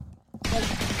On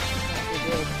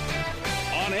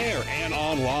air and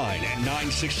online at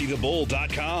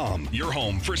 960thebull.com. Your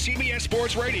home for CBS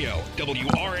Sports Radio,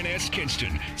 WRNS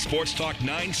Kinston, Sports Talk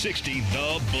 960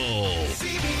 The Bull.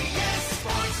 CBS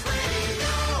Sports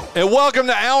Radio. And welcome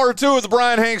to Hour 2 of the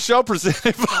Bryan Hanks Show,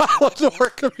 presented by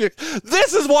Lenoir Community.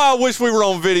 This is why I wish we were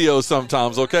on video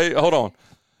sometimes, okay? Hold on.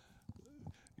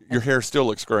 Your hair still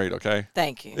looks great, okay?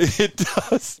 Thank you. It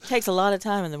does. It takes a lot of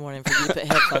time in the morning for you to put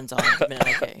headphones on.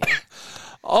 Okay.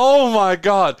 Oh my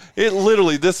God! It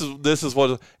literally this is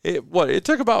what it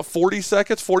took about 40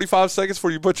 seconds, 45 seconds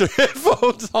for you to put your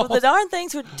headphones on. Well, the darn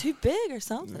things were too big or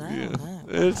something. I don't know.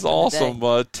 It's awesome.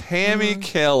 Tammy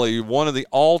Kelly, one of the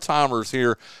all-timers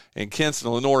here in Kinston,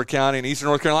 Lenoir County, in Eastern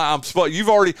North Carolina.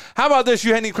 How about this?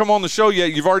 You hadn't even come on the show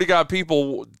yet. You've already got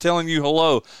people telling you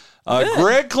hello.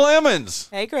 Greg Clemens.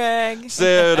 Hey, Greg.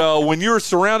 Said, when you're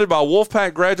surrounded by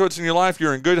Wolfpack graduates in your life,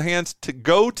 you're in good hands. To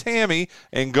go Tammy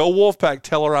and go Wolfpack.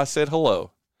 Tell her I said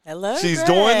hello. Hello, She's Greg.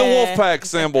 doing the Wolfpack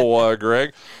symbol,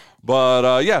 Greg.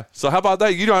 But, yeah, so how about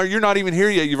that? You're not even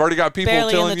here yet. You've already got people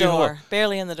telling you hello.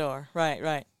 Barely in the door.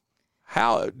 Right.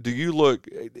 How do you look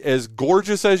as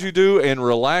gorgeous as you do and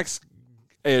relaxed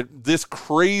at this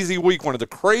crazy week, one of the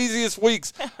craziest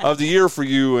weeks of the year for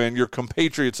you and your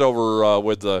compatriots over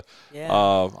with the,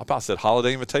 I about said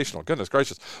Holiday Invitational. Goodness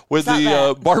gracious. With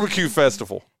the BBQ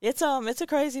Festival. It's a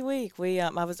crazy week.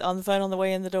 I was on the phone on the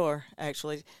way in the door,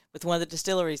 actually, with one of the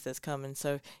distilleries that's coming.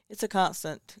 So it's a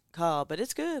constant call, but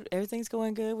it's good. Everything's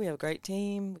going good. We have a great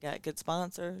team. We got good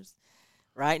sponsors.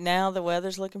 Right now, the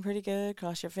weather's looking pretty good.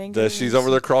 Cross your fingers. She's over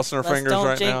there crossing her fingers right now.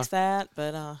 Don't jinx that,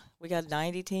 but we got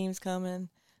 90 teams coming.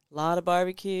 A lot of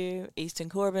barbecue. Easton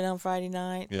Corbin on Friday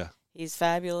night. Yeah. He's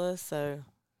fabulous. So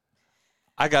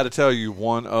I got to tell you,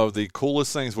 one of the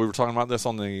coolest things, we were talking about this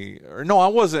I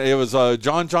wasn't. It was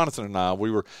John Jonathan and I.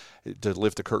 We were, to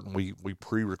lift the curtain, we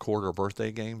pre-record our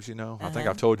birthday games, I think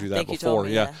I've told you that before. You told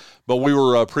me, yeah. But we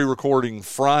were pre-recording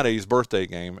Friday's birthday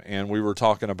game, and we were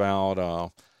talking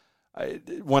about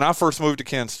when I first moved to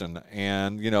Kinston,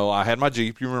 and I had my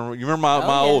Jeep. You remember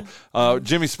my old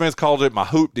Jimmy Smith called it my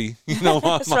hoopty.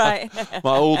 That's right.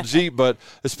 My old Jeep. But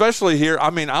especially here,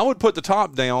 I would put the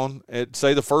top down at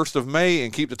say the 1st of May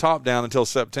and keep the top down until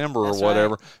September or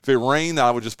whatever. Right. If it rained,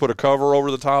 I would just put a cover over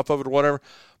the top of it or whatever.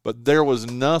 But there was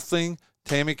nothing,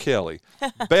 Tammy Kelly,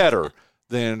 better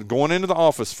than going into the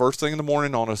office first thing in the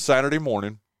morning on a Saturday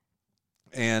morning.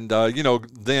 And,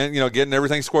 then, getting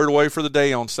everything squared away for the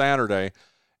day on Saturday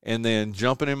and then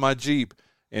jumping in my Jeep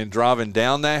and driving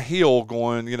down that hill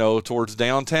going, towards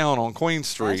downtown on Queen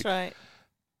Street. That's right.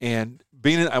 And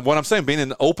being in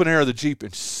the open air of the Jeep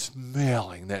and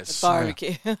smelling that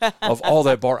barbecue of all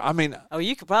that bar. I mean,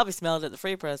 you could probably smell it at the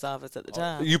Free Press office at the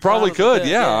time. You probably could.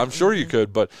 Yeah, I'm sure you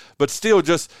could. But still,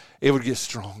 just it would get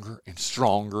stronger and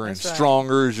stronger and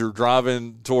stronger as you're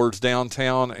driving towards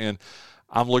downtown. And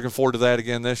I'm looking forward to that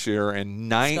again this year. And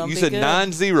 90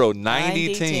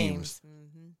 teams.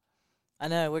 Mm-hmm. I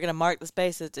know. We're going to mark the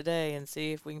spaces today and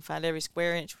see if we can find every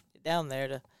square inch down there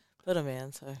to put them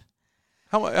in. So,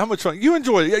 how much fun you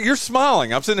enjoy it? You're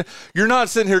smiling. You're not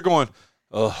sitting here going,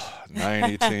 "Oh,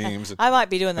 90 teams." I might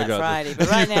be doing that Friday, but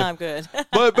right now I'm good.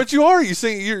 but you are.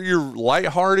 You're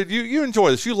lighthearted. You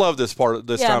enjoy this. You love this part of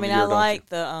this time of year. I like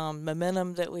the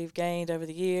momentum that we've gained over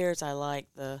the years. I like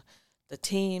the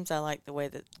teams. I like the way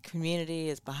the community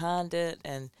is behind it.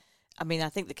 And, I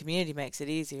think the community makes it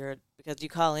easier because you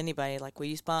call anybody, like, will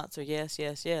you sponsor? Yes.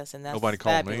 And that's nobody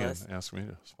fabulous. Called me and asked me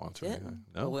to sponsor anything.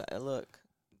 No. Well, look,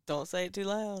 don't say it too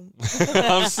loud.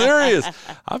 I'm serious.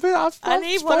 I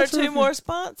need one or two more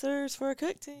sponsors for a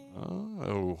cook team.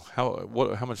 Oh,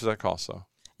 how much does that cost, though?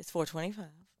 It's $425.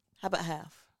 How about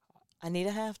half? I need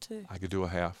a half, too. I could do a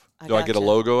half. Do I get a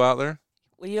logo out there?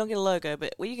 Well, you don't get a logo,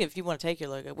 but you can if you want to take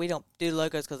your logo. We don't do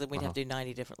logos because we'd have to do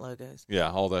 90 different logos. Yeah,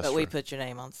 all that. But we put your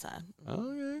name on the side.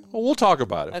 Okay. Well, we'll talk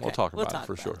about it. Okay. We'll talk about it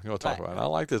for sure. We'll talk about it. Right. I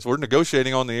like this. We're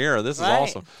negotiating on the air. This is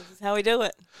awesome. This is how we do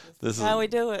it. This is how we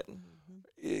do it.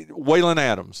 Waylon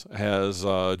Adams has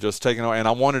just taken over, and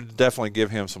I wanted to definitely give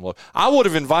him some love. I would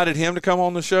have invited him to come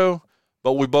on the show,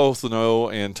 but we both know,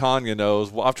 and Tanya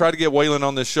knows. Well, I've tried to get Waylon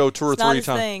on this show 2 or 3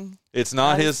 times. It's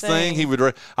not his thing. He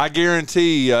would. I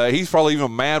guarantee he's probably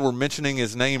even mad we're mentioning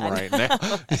his name right now.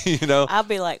 I'll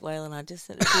be like, Waylon, I just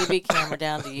sent a TV camera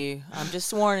down to you. I'm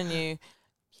just warning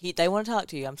you. They want to talk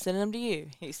to you. I'm sending them to you.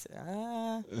 He said,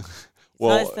 well,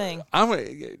 not his thing.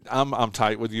 I'm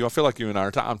tight with you. I feel like you and I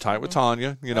are tight. I'm tight with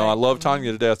Tanya. I love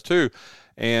Tanya to death too.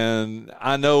 And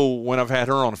I know when I've had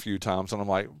her on a few times, and I'm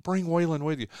like, bring Waylon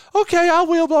with you. Okay, I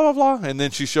will, blah, blah, blah. And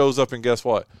then she shows up, and guess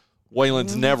what?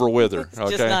 Waylon's never with her.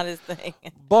 It's just not his thing.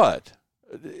 But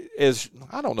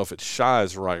I don't know if it's shy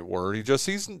is the right word.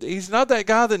 He's not that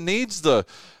guy that needs the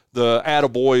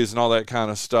attaboys and all that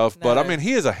kind of stuff. No. But, I mean,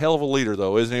 he is a hell of a leader,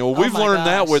 though, isn't he? Well, we've learned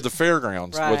that with the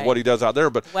fairgrounds, with what he does out there.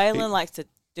 But Waylon likes to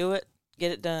do it,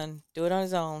 get it done, do it on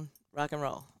his own, rock and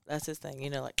roll. That's his thing,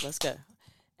 let's go.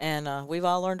 And we've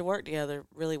all learned to work together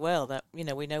really well. That we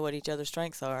know what each other's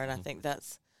strengths are, and I think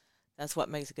that's what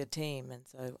makes a good team. And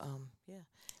so, yeah.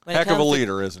 Heck of a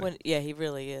leader, isn't he? Yeah, he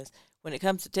really is. When it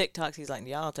comes to TikToks, he's like,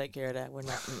 y'all take care of that. We're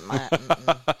not,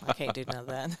 I can't do none of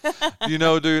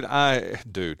that.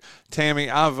 Dude, Tammy,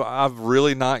 I've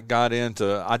really not got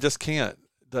into, I just can't.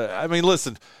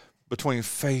 Listen, between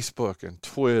Facebook and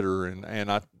Twitter and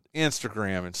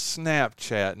Instagram and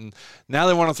Snapchat, and now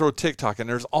they want to throw TikTok,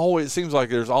 and it seems like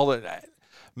there's all that.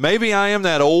 Maybe I am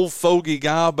that old fogey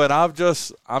guy, but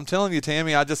I'm telling you,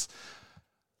 Tammy,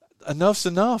 enough's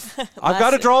enough. I've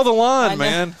got to draw the line,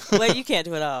 man. Well, you can't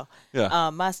do it all. Yeah.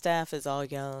 My staff is all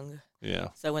young. Yeah.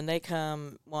 So when they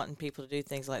come wanting people to do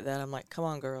things like that, I'm like, come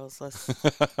on, girls, let's.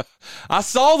 I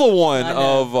saw the one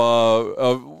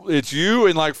of it's you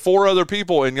and like 4 other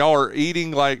people, and y'all are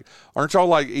eating aren't y'all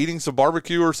like eating some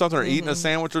barbecue or something, or eating a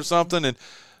sandwich or something? And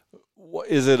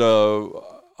is it a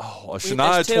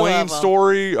Shania Twain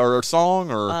story or a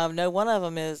song or? No, one of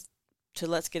them is to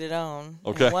Let's Get It On.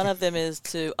 Okay. And one of them is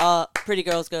to Pretty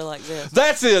Girls Go Like This.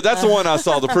 That's it. That's the one I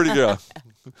saw, the Pretty Girl.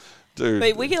 Dude.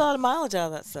 But we get a lot of mileage out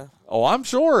of that stuff. Oh, I'm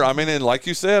sure. And like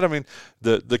you said,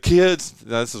 the kids,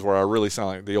 this is where I really sound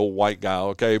like the old white guy,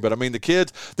 okay? But, the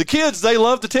kids, they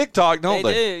love the TikTok, don't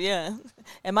they? They do, yeah.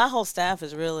 And my whole staff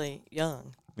is really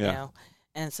young, yeah.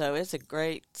 And so it's a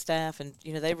great staff, and,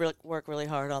 they work really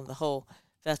hard on the whole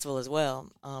festival as well.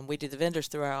 We do the vendors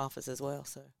through our office as well.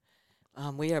 So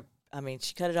we are,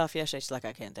 she cut it off yesterday. She's like,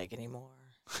 I can't take any more.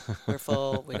 We're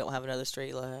full. We don't have another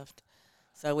street left.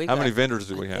 So How many vendors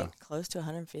do we have? Close to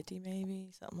 150, maybe,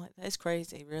 something like that. It's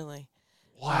crazy, really.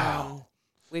 Wow.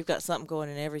 We've got something going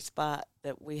in every spot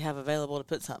that we have available to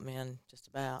put something in, just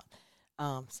about.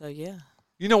 So, yeah.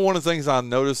 One of the things I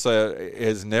noticed that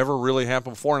has never really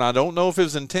happened before, and I don't know if it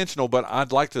was intentional, but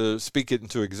I'd like to speak it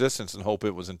into existence and hope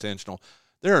it was intentional.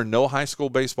 There are no high school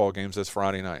baseball games this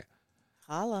Friday night.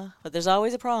 Holla. But there's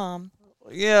always a prom.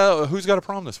 Yeah, who's got a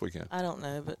prom this weekend? I don't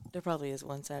know, but there probably is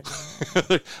one Saturday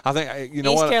night. I think,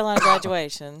 East Carolina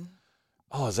graduation.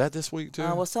 Oh, is that this week, too?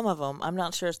 Well, some of them. I'm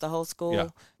not sure it's the whole school. Yeah.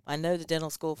 I know the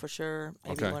dental school for sure,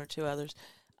 maybe one or two others.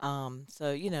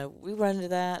 So, we run into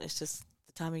that. It's just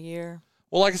the time of year.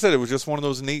 Well, like I said, it was just one of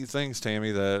those neat things,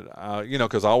 Tammy, that,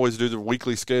 because I always do the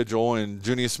weekly schedule, and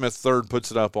Junia Smith III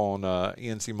puts it up on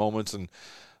ENC Moments, and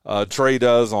Trey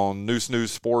does on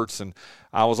Neuse Sports, and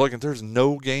I was looking, there's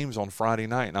no games on Friday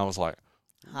night, and I was like,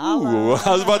 ooh,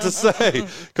 I was about to say,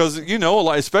 because,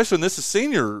 especially when this is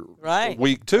senior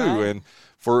week, too, and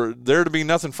for there to be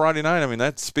nothing Friday night,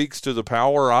 that speaks to the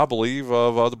power, I believe,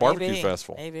 of the barbecue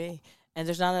festival. Maybe. And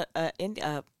there's not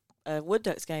a Wood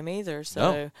Ducks game either,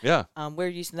 so we're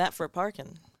using that for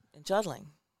parking and shuttling.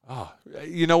 Oh,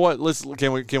 you know what?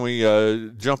 Can we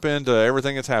jump into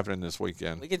everything that's happening this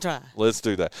weekend? We can try. Let's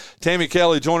do that. Tammy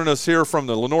Kelly joining us here from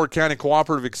the Lenoir County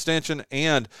Cooperative Extension,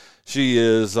 and she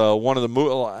is one of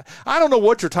the I don't know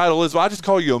what your title is, but I just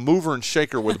call you a mover and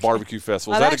shaker with the barbecue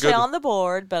festival. I'm actually on the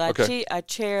board, but I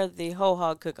chair the whole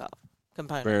hog cook-off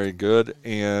component. Very good.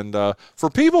 And for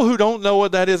people who don't know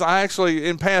what that is, I actually,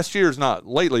 in past years, not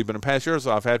lately, but in past years,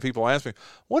 I've had people ask me,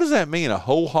 what does that mean, a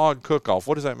whole hog cook-off?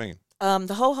 What does that mean?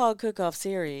 The Whole Hog Cook-Off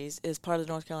series is part of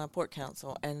the North Carolina Pork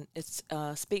Council, and it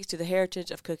speaks to the heritage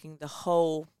of cooking the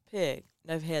whole pig,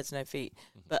 no heads, no feet,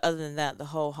 but other than that, the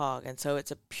whole hog. And so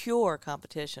it's a pure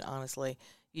competition, honestly.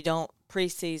 You don't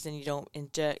pre-season, you don't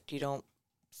inject, you don't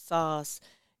sauce.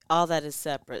 All that is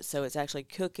separate. So it's actually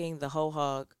cooking the whole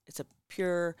hog. It's a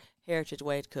pure heritage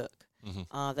way to cook.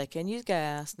 Mm-hmm. They can use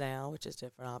gas now, which is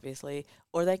different, obviously,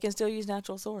 or they can still use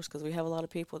natural source because we have a lot of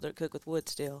people that cook with wood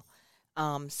still.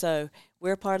 So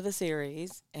we're part of the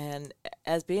series, and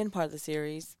as being part of the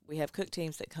series, we have cook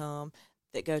teams that come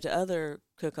that go to other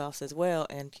cook-offs as well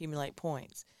and accumulate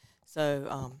points.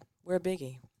 So we're a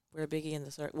biggie. We're a biggie in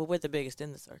the circuit. Well, we're the biggest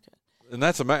in the circuit. And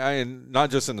that's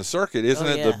not just in the circuit, isn't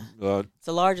it? Yeah. It's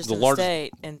the largest in the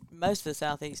state and most of the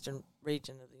southeastern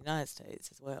region of the United States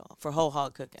as well for whole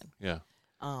hog cooking. Yeah.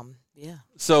 Yeah.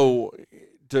 So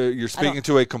you're speaking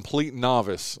to a complete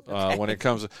novice when it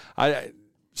comes.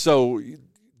 So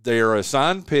they're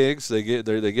assigned pigs. They get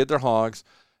their hogs,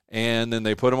 and then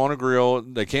they put them on a grill.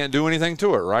 They can't do anything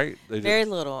to it, right? Very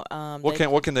little.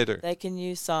 What can they do? They can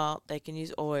use salt. They can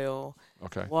use oil.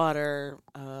 Okay. Water.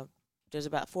 There's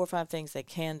about 4 or 5 things they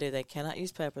can do. They cannot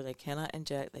use pepper. They cannot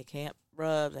inject. They can't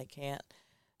rub. They can't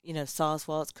sauce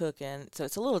while it's cooking. So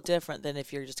it's a little different than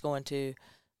if you're just going to,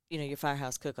 your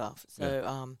firehouse cook-off.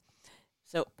 So,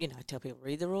 I tell people,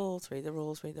 read the rules.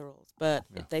 But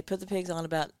if they put the pigs on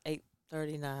about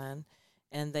 8:39,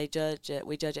 and we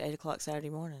judge at 8 o'clock Saturday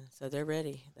morning, so they're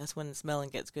ready. That's when the smelling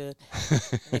gets good.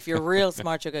 If you're real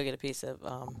smart, you'll go get a piece of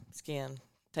skin.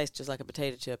 Tastes just like a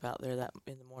potato chip out there that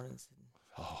in the mornings.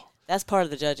 Oh. That's part of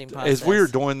the judging process. As we are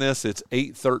doing this, it's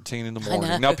 8:13 in the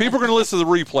morning. Now, people are going to listen to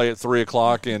the replay at 3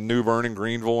 o'clock in New Bern and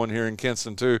Greenville and here in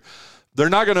Kinston, too. They're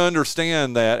not going to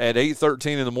understand that at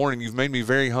 8:13 in the morning, you've made me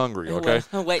very hungry, okay?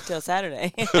 Well, wait till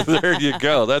Saturday. There you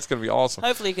go. That's going to be awesome.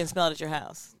 Hopefully you can smell it at your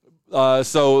house.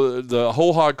 So the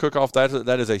whole hog cook-off,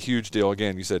 that is a huge deal.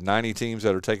 Again, you said 90 teams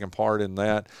that are taking part in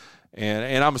that.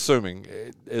 And I'm assuming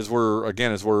as we're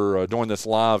doing this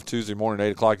live Tuesday morning at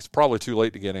 8 o'clock, it's probably too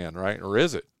late to get in, right? Or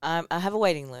is it? I have a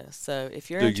waiting list. So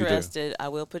if you're interested, I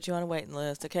will put you on a waiting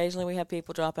list. Occasionally we have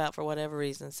people drop out for whatever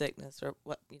reason, sickness or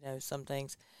some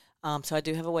things. So I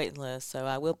do have a waiting list. So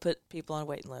I will put people on a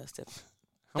waiting list.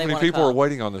 How many people are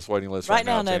waiting on this waiting list right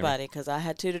now? Right now, nobody, because I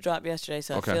had 2 to drop yesterday,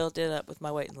 so I filled it up with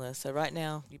my waiting list. So right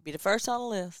now, you'd be the first on the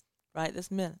list right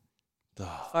this minute, as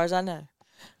far as I know.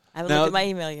 I haven't looked at my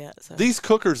email yet. So. These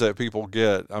cookers that people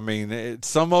get, I mean,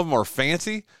 some of them are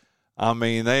fancy. I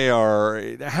mean, they are.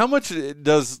 How much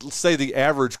does, say, the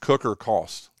average cooker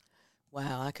cost?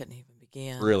 Wow, I couldn't even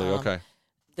begin. Really? Okay.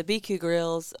 The BQ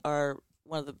grills are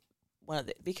one of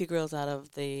the BQ grills out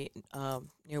of the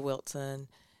near Wilson.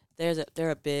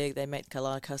 They're big. They make a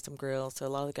lot of custom grills, so a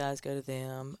lot of the guys go to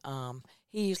them.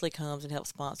 He usually comes and helps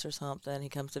sponsor something. He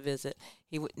comes to visit.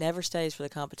 He never stays for the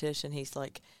competition. He's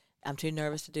like, I'm too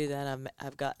nervous to do that.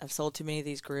 I've sold too many of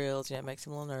these grills. It makes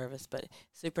him a little nervous, but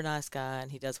super nice guy,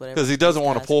 and he does whatever. Because he doesn't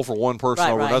want to pull for one person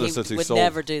over another since he's sold. He would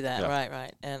never do that. Yeah.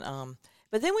 Right. And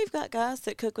but then we've got guys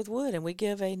that cook with wood, and we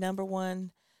give a number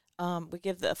one. We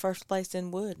give the first place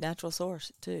in wood, natural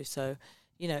source too. So.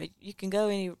 You can go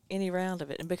any round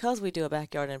of it. And because we do a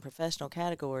backyard and professional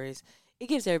categories, it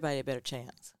gives everybody a better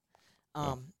chance.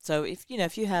 So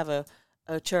if you have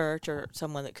a church or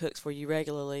someone that cooks for you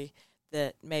regularly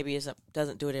that maybe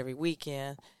doesn't do it every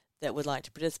weekend that would like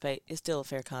to participate, it's still a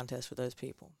fair contest for those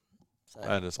people. So.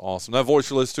 That is awesome. That voice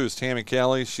you listen to is Tammy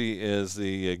Kelly. She is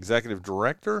the executive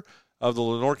director of the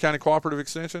Lenoir County Cooperative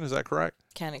Extension. Is that correct?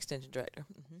 County Extension Director.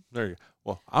 Mm-hmm. There you go.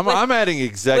 Well, I'm adding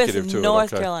executive to it. North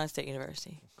Carolina State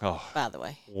University, by the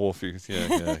way. Wolfie,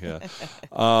 yeah.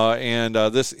 And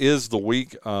this is the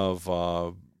week of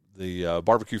the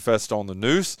BBQ Fest on the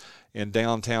Neuse in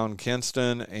downtown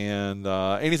Kinston. And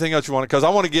anything else you want? Because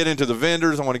I want to get into the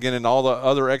vendors. I want to get into all the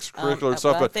other extracurricular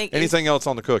stuff. But anything else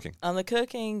on the cooking? On the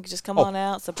cooking, just come on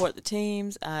out, support the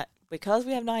teams. Because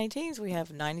we have 90 teams, we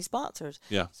have 90 sponsors.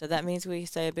 Yeah. So that means we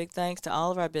say a big thanks to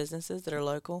all of our businesses that are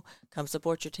local. Come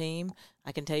support your team.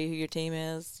 I can tell you who your team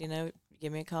is.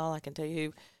 Give me a call. I can tell you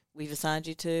who we've assigned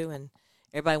you to. And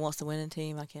everybody wants the winning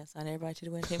team. I can't assign everybody to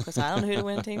the winning team because I don't know who the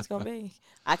winning team's going to be.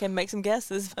 I can make some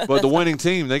guesses. But the winning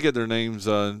team, they get their names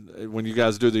when you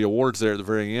guys do the awards there at the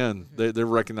very end. They're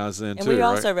recognized then, too, And we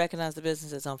also recognize the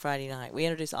businesses on Friday night. We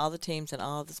introduce all the teams and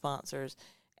all of the sponsors.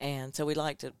 And so we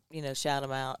like to, shout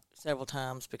them out several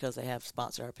times because they have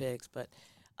sponsored our pigs. But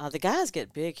the guys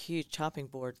get big, huge chopping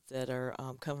boards that are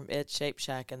come from Ed's Shape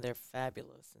Shack, and they're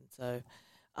fabulous. And so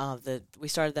we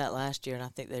started that last year, and I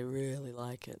think they really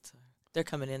like it. So they're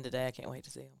coming in today. I can't wait to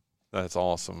see them. That's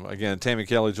awesome. Again, Tammy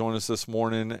Kelly joined us this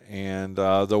morning, and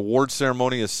the award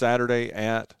ceremony is Saturday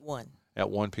at 1.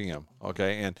 At 1 p.m.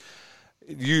 Okay, and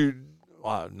you,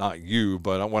 not you,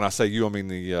 but when I say you, I mean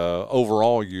the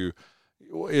overall you.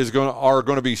 Are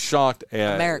going to be shocked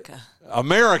at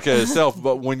America itself.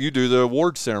 But when you do the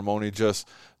award ceremony, just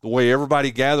the way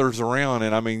everybody gathers around,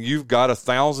 and I mean, you've got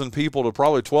 1,000 people to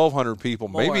probably 1,200 people,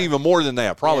 maybe even more than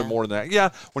that, probably more than that.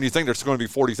 Yeah, when you think there's going to be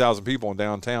 40,000 people in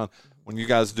downtown, when you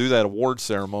guys do that award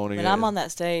ceremony, when I'm on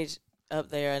that stage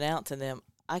up there announcing them,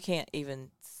 I can't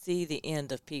even see the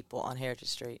end of people on Heritage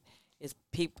Street.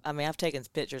 I've taken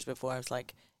pictures before. I was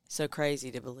like. So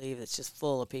crazy to believe it's just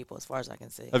full of people as far as I can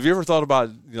see. Have you ever thought about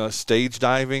stage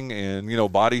diving and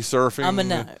body surfing? I'm a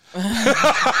no.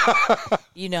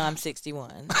 I'm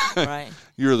 61, right?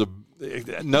 You're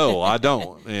no, I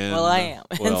don't. And, well, I am.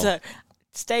 And so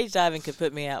stage diving could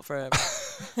put me out forever.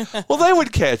 Well, they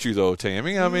would catch you though,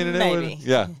 Tammy. I mean, maybe.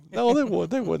 No, they would.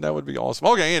 They would. That would be awesome.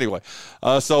 Okay, anyway,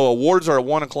 so awards are at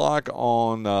 1 o'clock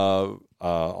on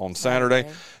on Saturday.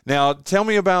 Okay. Now, tell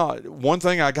me about one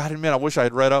thing. I got to admit, I wish I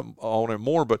had read up on it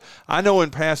more, but I know in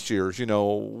past years,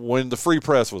 when the Free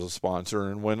Press was a sponsor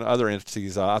and when other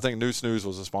entities, I think Neuse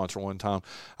was a sponsor one time,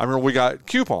 I remember we got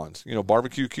coupons,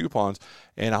 barbecue coupons,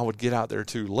 and I would get out there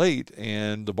too late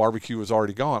and the barbecue was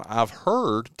already gone. I've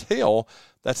heard tell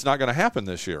that's not going to happen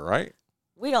this year, right?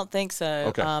 We don't think so.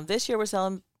 Okay. This year we're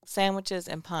selling sandwiches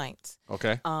and pints.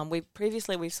 Okay.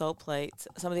 We've sold plates.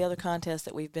 Some of the other contests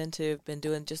that we've been to have been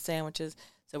doing just sandwiches.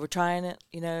 So we're trying it.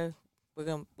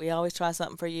 We always try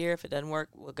something for a year. If it doesn't work,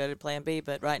 we'll go to Plan B.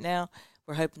 But right now,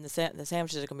 we're hoping the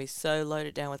sandwiches are going to be so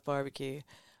loaded down with barbecue.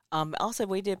 Also,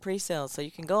 we did pre-sales, so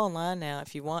you can go online now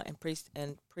if you want and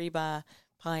pre-buy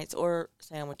pints or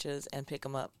sandwiches and pick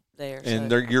them up there. And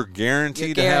so you're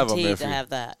guaranteed to have them. Guaranteed to have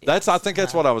that. I think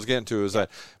that's what I was getting to is that,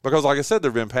 because like I said, there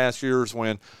have been past years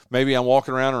when maybe I'm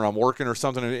walking around or I'm working or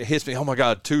something and it hits me, oh my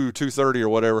God, 2:30 or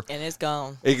whatever. And it's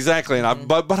gone. Exactly. And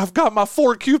but I've got my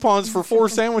 4 coupons for 4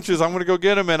 sandwiches. I'm going to go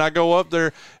get them. And I go up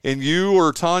there and you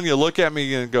or Tanya look at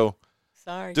me and go,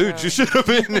 sorry, dude, Charlie. you should have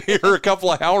been here a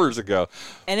couple of hours ago.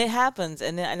 And it happens.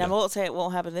 And I won't say it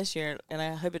won't happen this year, and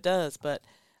I hope it does, but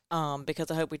because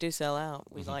I hope we do sell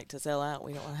out. We like to sell out.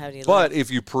 We don't want to have any But left.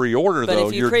 if you pre-order, But though,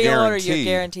 if you you're pre-order, guaranteed. you're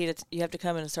guaranteed. You have to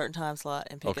come in a certain time slot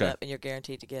and pick Okay. it up, and you're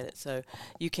guaranteed to get it. So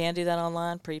you can do that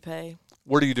online, prepay.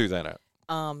 Where do you do that at?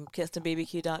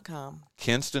 KinstonBBQ.com.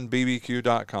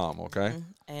 KinstonBBQ.com, okay?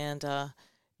 And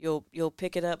you'll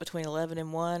pick it up between 11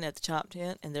 and 1 at the Chop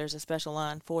Tent, and there's a special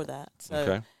line for that. So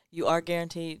Okay. you are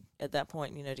guaranteed at that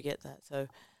point, to get that. So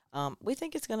we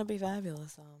think it's going to be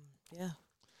fabulous. Yeah.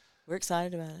 We're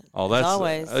excited about it. Oh, as that's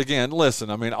always. Again, listen,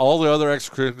 I mean, all the other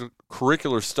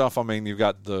extracurricular stuff, I mean, you've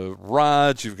got the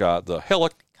rides, you've got the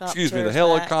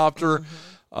helicopter.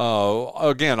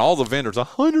 Again, all the vendors,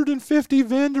 150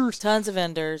 vendors. Tons of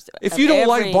vendors. If of you don't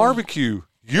every- like barbecue,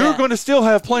 you're going to still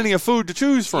have plenty of food to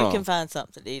choose from. You can find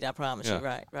something to eat, I promise Yeah. you.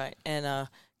 Right. And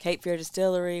Cape Fear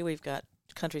Distillery, we've got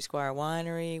Country Squire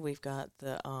Winery, we've got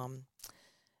the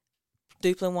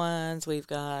Duplin Wines, we've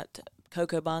got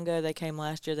Coco Bongo. They came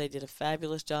last year. They did a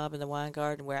fabulous job in the wine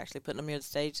garden. We're actually putting them near the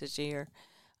stage this year.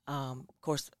 Of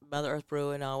course, Mother Earth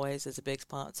Brewing always is a big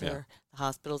sponsor. Yeah. The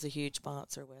hospital's a huge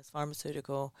sponsor. West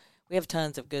Pharmaceutical. We have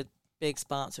tons of good, big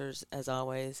sponsors, as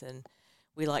always, and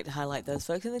we like to highlight those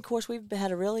folks. And, of course, we've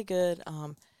had a really good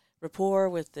rapport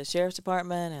with the Sheriff's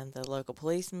Department and the local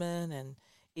policemen and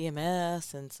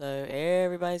EMS, and so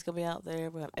everybody's going to be out there.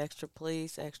 We have extra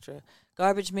police, extra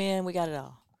garbage men. We got it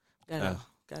all. Got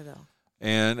it all.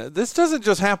 And this doesn't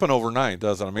just happen overnight,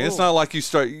 does it? I mean, it's not like you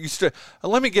start.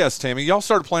 Let me guess, Tammy. Y'all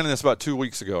started planning this about 2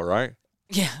 weeks ago, right?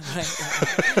 Yeah,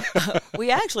 right.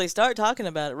 We actually start talking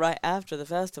about it right after the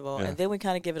festival, and then we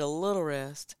kind of give it a little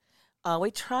rest. We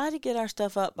try to get our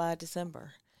stuff up by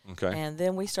December. Okay. And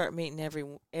then we start meeting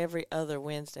every other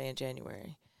Wednesday in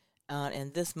January.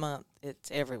 And this month, it's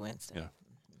every Wednesday. Yeah.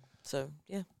 So,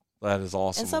 yeah. That is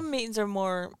awesome. And some meetings are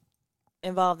more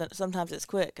involved. Sometimes it's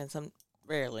quick, and some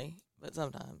rarely, but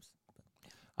sometimes.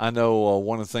 I know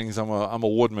one of the things, I'm a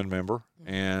Woodman member,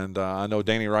 and I know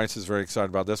Danny Rice is very excited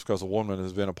about this because the Woodman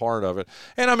has been a part of it.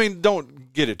 And, I mean,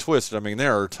 don't get it twisted. I mean,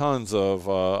 there are tons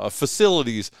of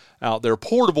facilities out there,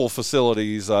 portable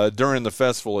facilities during the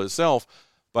festival itself.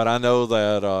 But I know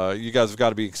that you guys have got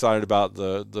to be excited about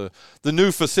the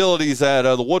new facilities that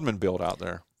the Woodman built out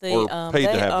there, or paid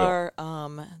to have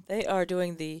built. They are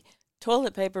doing the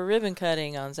toilet paper ribbon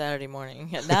cutting on Saturday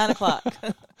morning at 9 o'clock.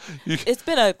 It's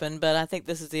been open, but I think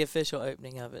this is the official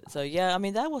opening of it. So, yeah, I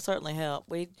mean, that will certainly help.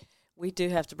 We do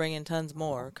have to bring in tons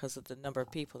more because of the number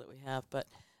of people that we have. But,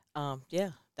 yeah,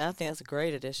 I think that's a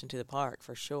great addition to the park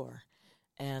for sure.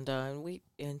 And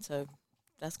so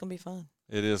that's going to be fun.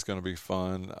 It is going to be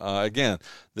fun. Again,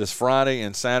 this Friday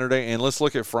and Saturday. And let's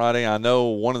look at Friday. I know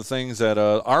one of the things that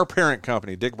our parent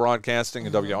company, Dick Broadcasting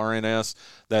and WRNS,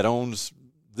 that owns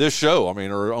this show,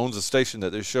 or owns a station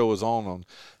that this show is on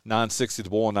 960 The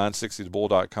Bull and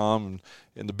 960thebull.com.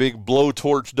 And the big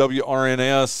blowtorch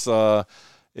WRNS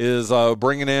is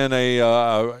bringing in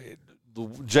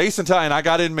Jason Ty, and I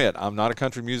got to admit, I'm not a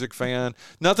country music fan.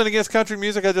 Nothing against country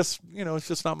music. I just, it's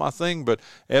just not my thing. But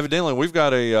evidently, we've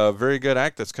got a very good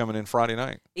act that's coming in Friday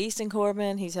night. Easton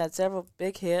Corbin, he's had several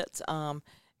big hits.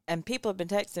 And people have been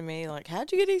texting me, like,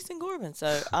 how'd you get Easton Corbin?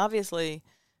 So, obviously,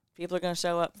 people are going to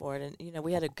show up for it. And,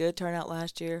 we had a good turnout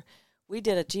last year. We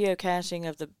did a geocaching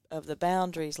of the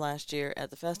boundaries last year at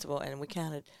the festival, and we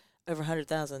counted over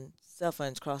 100,000 cell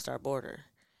phones crossed our border.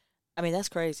 I mean, that's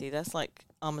crazy. That's like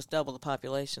almost double the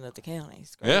population of the county.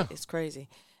 Yeah. It's crazy.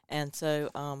 And so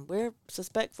we're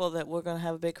suspectful that we're going to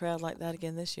have a big crowd like that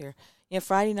again this year.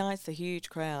 Friday night's a huge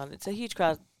crowd. It's a huge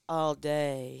crowd all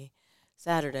day.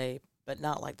 Saturday, but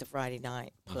not like the Friday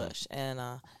night push. And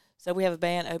so we have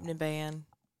a opening band,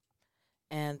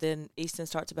 and then Easton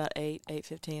starts about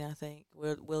 8:15, I think.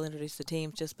 We'll introduce the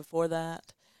teams just before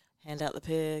that, hand out the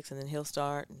picks, and then he'll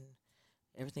start, and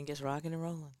everything gets rocking and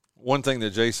rolling. One thing that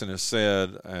Jason has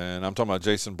said, and I'm talking about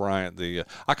Jason Bryant,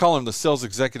 I call him the sales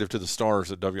executive to the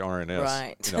stars at WRNS.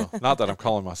 Right. Not that I'm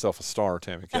calling myself a star,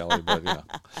 Tammy Kelly, but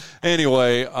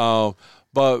Anyway,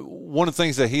 but one of the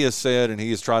things that he has said, and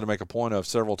he has tried to make a point of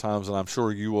several times, and I'm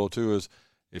sure you will too, is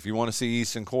if you want to see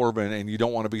Easton Corbin and you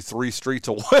don't want to be 3 streets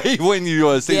away when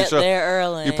you see the show, there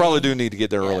early. You probably do need to get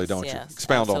there early, don't you? Yes,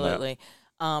 Expound absolutely.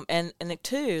 on that. And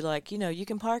too, you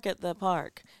can park at the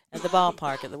park, at the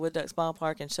ballpark, at the Wood Ducks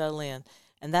ballpark, and shuttle in.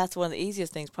 And that's one of the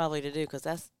easiest things probably to do, because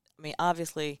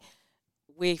obviously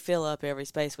we fill up every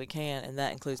space we can, and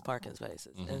that includes parking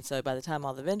spaces. Mm-hmm. And so by the time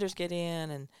all the vendors get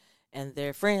in and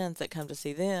their friends that come to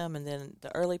see them, and then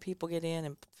the early people get in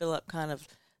and fill up kind of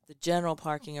the general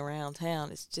parking around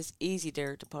town, it's just easy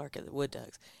there to park at the Wood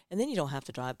Ducks. And then you don't have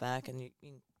to drive back, and you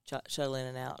can shuttle in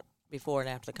and out before and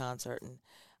after the concert. And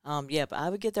but I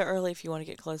would get there early if you want to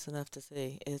get close enough to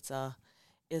see. It's I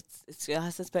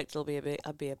suspect it'll be a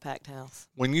packed house.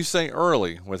 When you say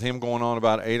early, with him going on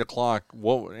about 8 o'clock,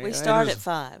 we start at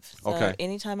 5. So okay.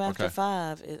 Anytime after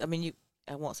 5,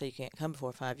 I won't say you can't come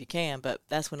before 5. You can, but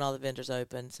that's when all the vendors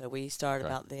open. So we start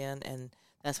about then, and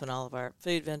that's when all of our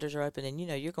food vendors are open. And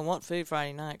you're gonna want food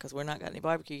Friday night, because we're not got any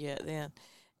barbecue yet then.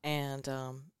 And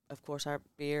of course, our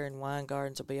beer and wine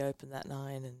gardens will be open that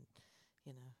night, and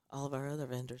all of our other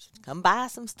vendors come buy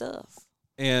some stuff.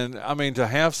 And to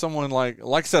have someone like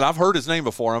I said, I've heard his name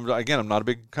before. I'm not a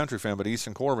big country fan, but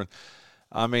Easton Corbin.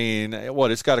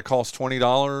 It's got to cost $20,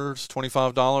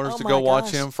 $25 to go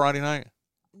watch him Friday night?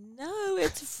 No,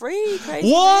 it's free.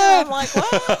 Crazy what? Man. I'm like,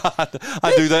 what?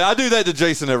 I do that to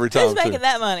Jason every time. Who's making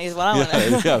that money is what I want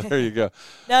to know. Yeah, there you go.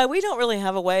 No, we don't really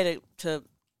have a way to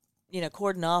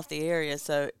cordon off the area.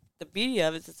 So the beauty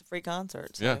of it is it's a free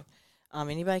concert. So,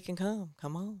 anybody can come.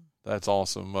 Come on. That's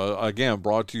awesome. Again,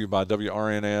 brought to you by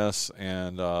WRNS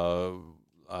and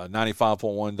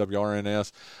 95.1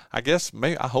 WRNS. I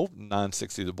hope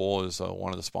 960 The Bull is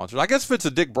one of the sponsors. I guess if it's a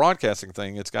Dick Broadcasting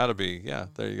thing, it's got to be. Yeah,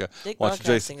 there you go. Dick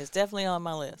Broadcasting is definitely on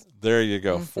my list. There you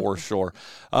go, for sure.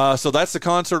 So that's the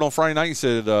concert on Friday night. You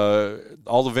said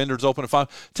all the vendors open at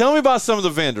 5. Tell me about some of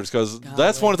the vendors, because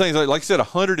that's one of the things. Like you said,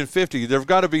 150. There've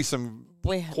got to be some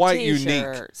quite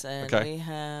T-shirts, unique. And we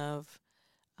have.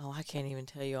 Oh, I can't even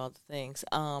tell you all the things.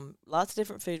 Lots of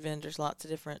different food vendors, lots of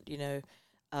different,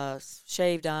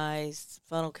 shaved ice,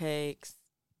 funnel cakes,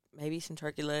 maybe some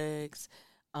turkey legs.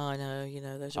 I know,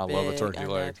 those are big. I love a turkey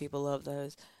leg. People love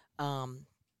those.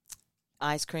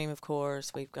 Ice cream, of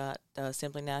course. We've got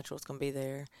Simply Natural's going to be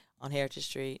there on Heritage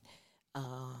Street.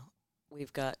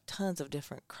 We've got tons of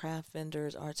different craft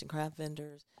vendors, arts and craft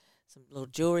vendors, some little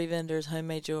jewelry vendors,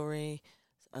 homemade jewelry,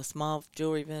 small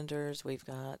jewelry vendors. We've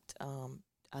got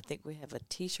I think we have a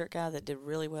T-shirt guy that did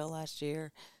really well last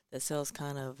year that sells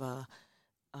kind of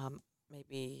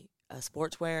maybe a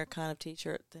sportswear kind of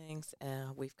T-shirt things.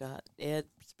 We've got Ed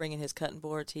bringing his cutting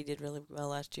boards. He did really well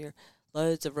last year.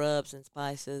 Loads of rubs and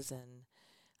spices. And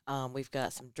we've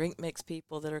got some drink mix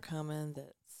people that are coming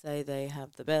that say they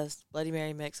have the best Bloody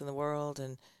Mary mix in the world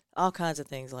and all kinds of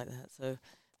things like that. So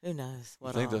who knows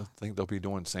what think they'll be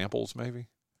doing samples maybe?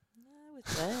 I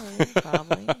would say,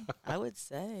 probably. I would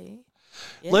say.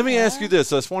 Yeah. Let me ask you this.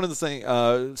 That's one of the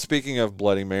things, speaking of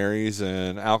Bloody Marys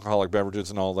and alcoholic beverages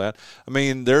and all that,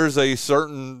 there's a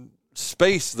certain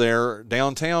space there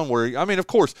downtown where, of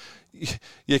course,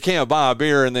 you can't buy a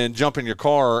beer and then jump in your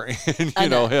car and,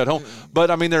 head home.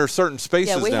 But, there are certain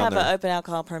spaces down there. Yeah, we have an open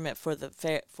alcohol permit for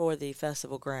the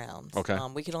festival grounds. Okay.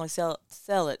 We can only sell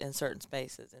it in certain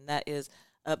spaces, and that is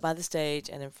up by the stage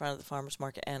and in front of the Farmers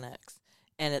Market Annex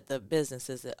and at the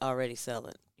businesses that already sell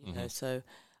it, know, so...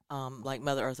 like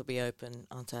Mother Earth will be open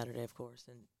on Saturday, of course,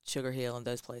 and Sugar Hill and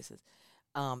those places.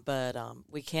 But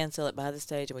we can sell it by the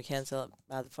stage and we can sell it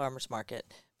by the farmer's market.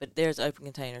 But there's open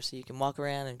containers, so you can walk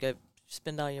around and go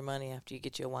spend all your money after you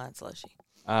get you a wine slushie.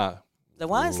 The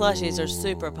wine slushies are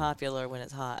super popular when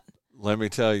it's hot. Let me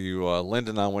tell you,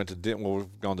 Linda and I went to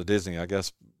we've gone to Disney, I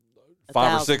guess,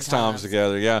 5 or 6 times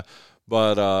together. Yeah,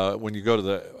 but when you go to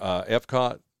the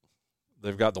Epcot,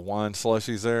 they've got the wine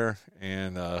slushies there,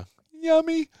 and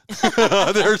yummy.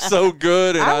 They're so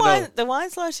good. And the wine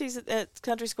slushies at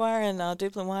Country Squire and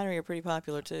Duplin Winery are pretty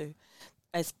popular too,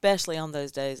 especially on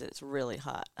those days it's really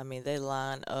hot. They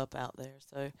line up out there,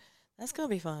 so that's going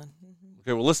to be fun. Mm-hmm.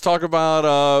 Okay, well, let's talk about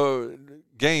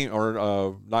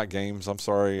not games. I'm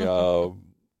sorry.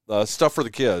 stuff for the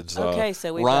kids. Okay,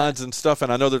 so we rides and stuff,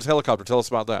 and I know there's a helicopter. Tell us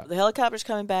about that. The helicopter's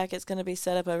coming back. It's going to be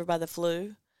set up over by the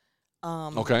Flu.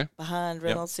 Okay. Behind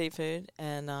Reynolds Seafood,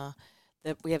 and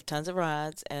we have tons of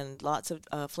rides and lots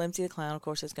of Flimsy the Clown, of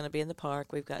course, is going to be in the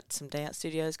park. We've got some dance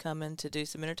studios coming to do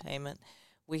some entertainment.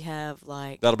 We have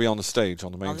that'll be on the stage,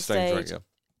 on the main stage, right? Yeah.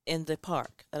 In the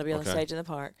park. That'll be on the stage in the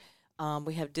park.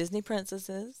 We have Disney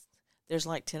princesses. There's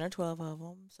like 10 or 12 of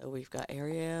them. So we've got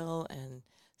Ariel and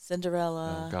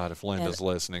Cinderella. Oh, God, if Linda's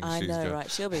listening. I she's know, gonna...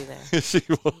 right? She'll be there. She'll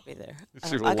be there.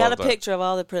 I got a picture of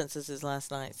all the princesses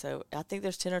last night. So I think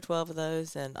there's 10 or 12 of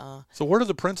those. And so where do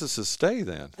the princesses stay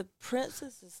then? The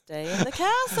princesses stay in the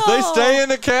castle. They stay in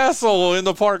the castle in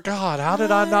the park. God, how did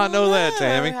I not know that,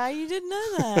 Tammy? How you didn't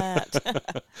know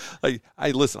that? Hey,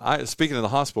 listen. Speaking of the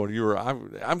hospital,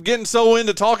 I'm getting so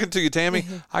into talking to you, Tammy.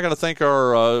 I got to thank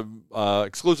our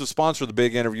exclusive sponsor of the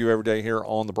big interview every day here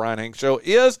on the Bryan Hank Show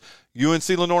is UNC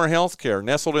Lenoir Healthcare,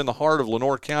 nestled in the heart of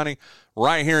Lenoir County,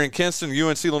 right here in Kinston.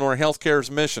 UNC Lenoir Healthcare's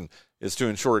mission is to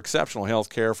ensure exceptional health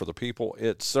care for the people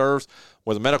it serves.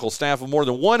 With a medical staff of more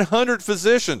than 100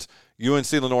 physicians,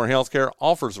 UNC Lenoir Healthcare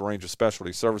offers a range of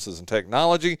specialty services and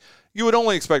technology you would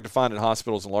only expect to find in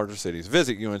hospitals in larger cities.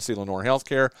 Visit UNC Lenoir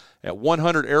Healthcare at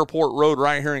 100 Airport Road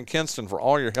right here in Kinston for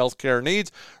all your health care needs,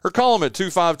 or call them at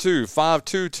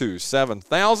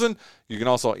 252-522-7000. You can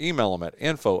also email them at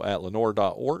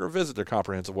info@lenoir.org or visit their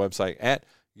comprehensive website at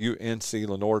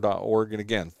unclenoir.org. And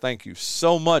again, thank you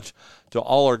so much to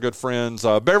all our good friends,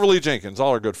 Beverly Jenkins,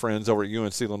 all our good friends over at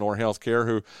UNC Lenoir Healthcare,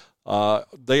 who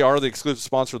they are the exclusive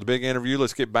sponsor of the big interview.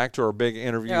 Let's get back to our big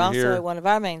interview here. They're also one of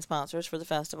our main sponsors for the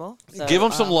festival. So, give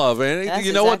them some love. And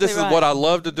you know what? This is what I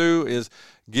love to do is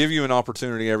give you an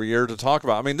opportunity every year to talk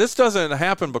about. I mean, this doesn't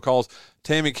happen because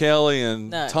Tammy Kelly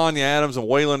and Tanya Adams and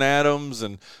Waylon Adams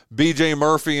and B.J.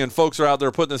 Murphy and folks are out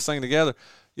there putting this thing together.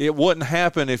 It wouldn't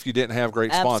happen if you didn't have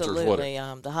great sponsors, would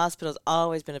it? The hospital's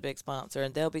always been a big sponsor,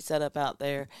 and they'll be set up out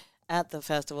there at the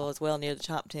festival as well near the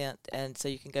Chop Tent, and so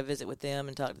you can go visit with them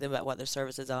and talk to them about what their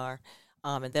services are,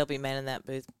 and they'll be manning that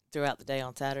booth throughout the day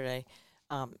on Saturday.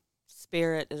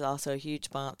 Spirit is also a huge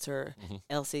sponsor.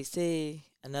 LCC,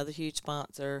 another huge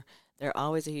sponsor. They're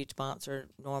always a huge sponsor.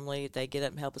 Normally they get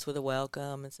up and help us with a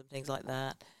welcome and some things like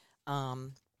that.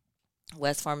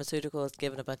 West Pharmaceutical has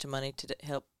given a bunch of money to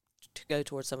help to go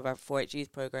towards some of our 4-H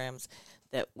youth programs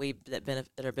that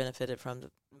are benefited from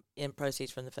in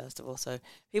proceeds from the festival. So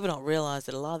people don't realize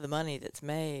that a lot of the money that's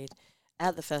made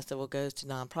at the festival goes to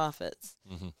nonprofits.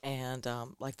 And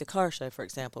like the car show, for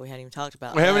example, we haven't even talked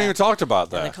about. We haven't even talked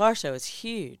about that. And the car show is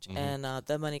huge, and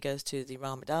the money goes to the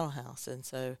Ron McDonald House, and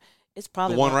so it's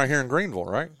probably the one right here in Greenville,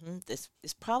 right? This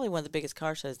is probably one of the biggest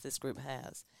car shows this group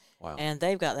has. Wow! And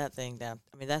they've got that thing down.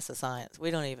 I mean, that's the science.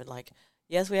 We don't even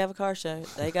Yes, we have a car show.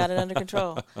 They got it under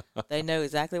control. They know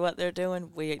exactly what they're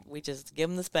doing. We just give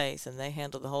them the space, and they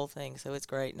handle the whole thing. So it's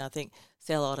great. And I think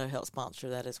Sell Auto helps sponsor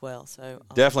that as well. So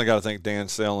definitely got to thank Dan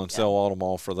Sell and Sell Auto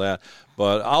Mall for that.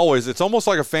 But it's almost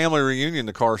like a family reunion,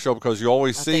 the car show, because you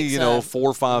always see,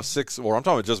 4, 5, 6, or I'm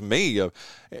talking about just me, a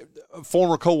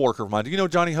former coworker of mine. Do you know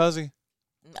Johnny Huzzy?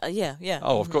 Yeah.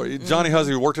 Oh, of course. Johnny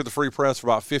Huzzy worked at the Free Press for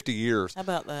about 50 years. How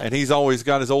about that? And he's always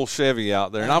got his old Chevy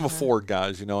out there. And I'm a Ford guy,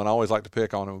 and I always like to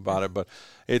pick on him about it. But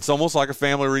it's almost like a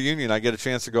family reunion. I get a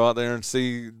chance to go out there and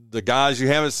see the guys you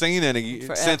haven't seen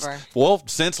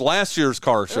since last year's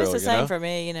car show. It's the same for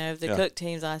me. The cook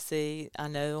teams I see, I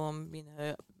know them.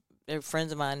 They're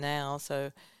friends of mine now. So,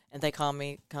 and they call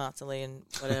me constantly and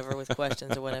whatever with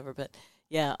questions or whatever. But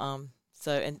yeah,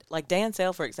 so and like Dan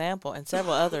Sale, for example, and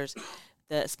several others.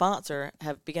 The sponsor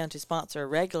have begun to sponsor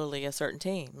regularly a certain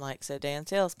team. So Dan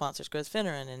Sale sponsors Chris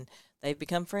Finneran, and they've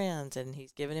become friends, and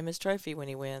he's given him his trophy when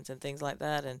he wins and things like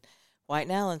that. And White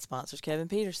and Allen sponsors Kevin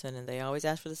Peterson, and they always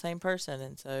ask for the same person.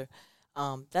 And so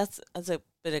that's a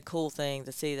bit of a cool thing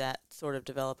to see that sort of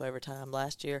develop over time.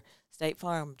 Last year, State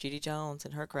Farm, Judy Jones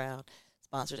and her crowd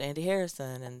sponsored Andy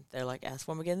Harrison, and they're like, ask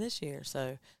for him again this year.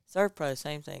 So ServPro,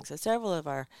 same thing. So several of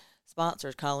our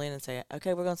sponsors call in and say,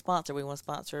 okay, we're going to sponsor. We want to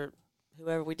sponsor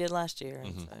whoever we did last year.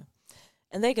 And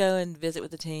and they go and visit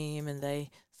with the team, and they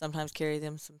sometimes carry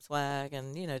them some swag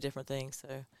and, different things.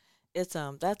 So it's,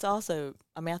 that's also,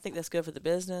 I think that's good for the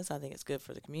business. I think it's good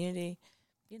for the community,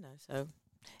 so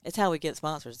it's how we get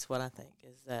sponsors. It's what I think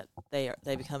is that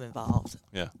they become involved.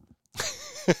 Yeah.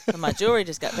 So my jewelry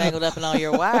just got tangled up in all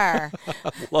your wire.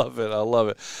 I love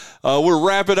it. We're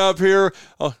wrapping up here.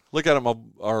 Oh, look at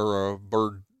our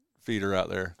bird feeder out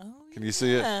there. Oh, can you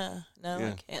see it? No,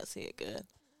 I can't see it good.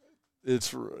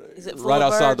 Is it right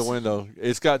outside the window.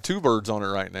 It's got 2 birds on it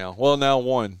right now. Well, now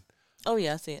 1. Oh,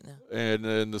 yeah, I see it now.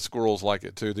 And the squirrels like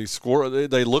it, too. These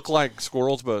they look like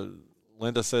squirrels, but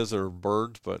Linda says they're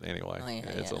birds, but anyway, Oh, yeah,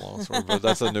 it's yeah. a long story, but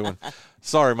that's a new one.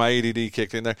 Sorry, my ADD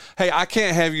kicked in there. Hey, I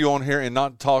can't have you on here and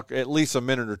not talk at least a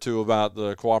minute or two about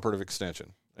the Cooperative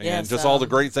Extension and Yes, just all the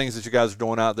great things that you guys are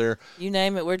doing out there. You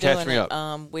name it, we're Catch doing me it.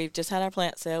 up. We've just had our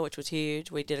plant sale, which was huge.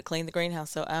 We did a clean the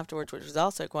greenhouse sale afterwards, which was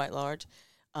also quite large.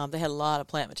 They had a lot of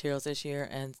plant materials this year,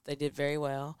 and they did very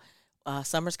well.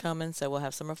 Summer's coming, so we'll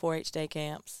have summer 4-H day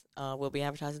camps. We'll be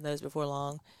advertising those before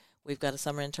long. We've got a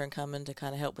summer intern coming to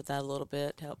kind of help with that a little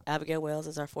bit. Abigail Wells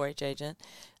is our 4-H agent.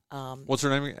 What's her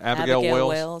name? Abigail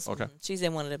Wells? Okay. She's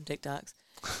in one of them TikToks.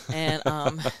 And,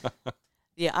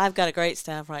 yeah, I've got a great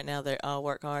staff right now. They all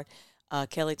work hard.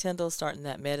 Kelly Tyndall's starting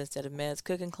that med instead of meds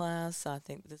cooking class, I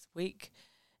think, this week.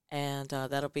 And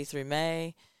that'll be through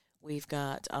May. We've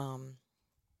got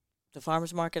the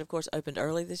farmer's market, of course, opened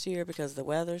early this year because of the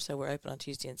weather, so we're open on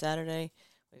Tuesday and Saturday.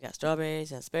 We've got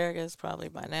strawberries and asparagus. Probably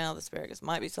by now the asparagus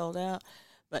might be sold out,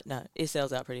 but no, it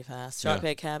sells out pretty fast. Sharp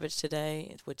head cabbage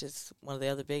today, which is one of the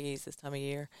other biggies this time of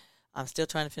year. I'm still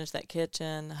trying to finish that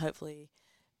kitchen. Hopefully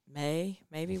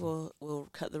maybe we'll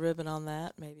cut the ribbon on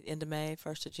that, maybe end of May,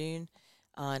 1st of June,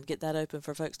 and get that open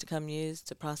for folks to come use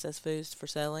to process foods for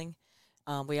selling.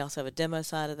 We also have a demo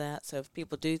side of that, so if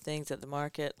people do things at the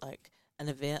market, like an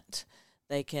event,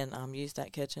 they can use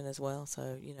that kitchen as well.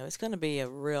 So, it's going to be a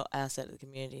real asset to the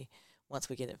community once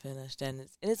we get it finished. And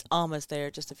it's almost there,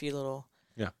 just a few little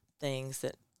things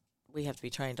that we have to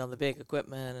be trained on, the big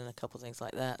equipment and a couple things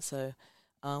like that. So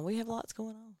we have lots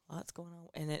going on.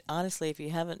 And honestly, if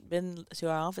you haven't been to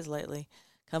our office lately,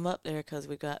 come up there because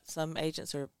we've got some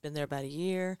agents that have been there about a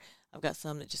year. I've got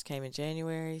some that just came in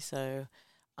January. So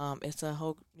it's a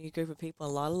whole new group of people, a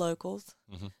lot of locals.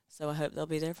 Mm-hmm. So I hope they'll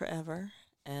be there forever.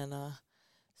 And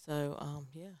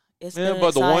it's been but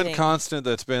exciting. The one constant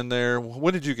that's been there.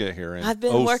 When did you get here? I've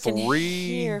been working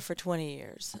here for 20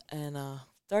 years, and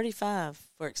 35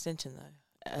 for extension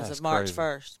though, as of March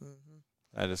 1st. Mm-hmm.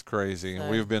 That is crazy, so,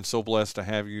 and we've been so blessed to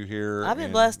have you here. I've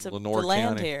been blessed to Lenoir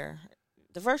land County. here.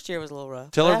 The first year was a little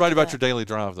rough. Tell everybody about your daily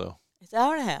drive, though. It's an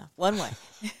hour and a half, one way,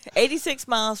 86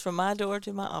 miles from my door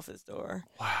to my office door.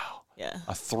 Wow. Yeah.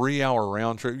 A 3-hour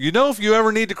round trip. If you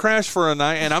ever need to crash for a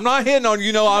night, and I'm not hitting on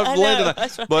I've landed,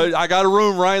 right. but I got a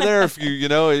room right there if it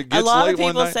gets late one night. A lot of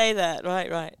people say that,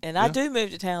 right. And I do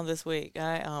move to town this week.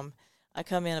 I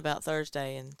come in about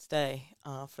Thursday and stay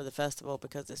for the festival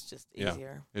because it's just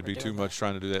easier. It'd be too much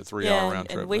trying to do that 3-hour round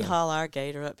trip. And we haul our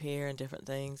gator up here and different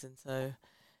things, and so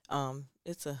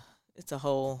it's a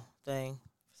whole thing.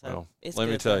 So well, it's let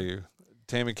me tell you.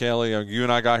 Tammy Kelly, you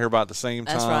and I got here about the same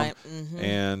time. That's right. Mm-hmm.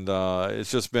 And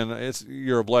it's just been,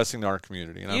 you're a blessing to our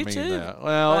community. And you I mean too. that.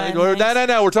 Well, Bryan,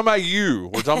 no. We're talking about you.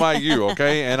 We're talking about you,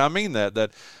 okay? And I mean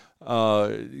that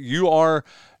you are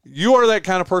that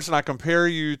kind of person. I compare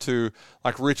you to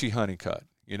like Richie Honeycutt.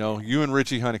 You and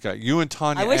Richie Honeycutt. You and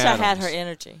Tanya I wish Adams. I had her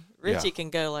energy. Richie can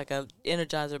go like a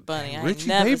Energizer bunny.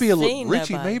 Richie I ain't never seen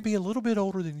Richie nobody. may be a little bit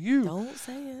older than you. Don't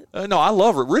say it. No, I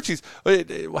love her. Richie's.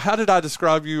 How did I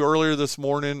describe you earlier this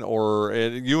morning? Or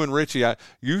you and Richie?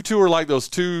 You two are like those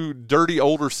two dirty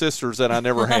older sisters that I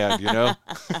never had.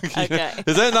 Okay.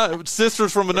 Is that not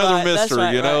sisters from another Right, that's mister?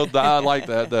 right, right. I like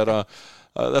that.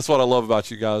 That's what I love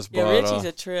about you guys. Yeah, but, Richie's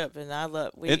a trip, and I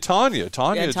love. And Tanya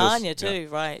too.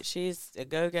 Right, she's a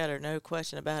go-getter, no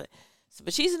question about it. So,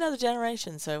 but she's another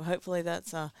generation, so hopefully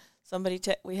that's somebody.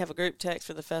 We have a group text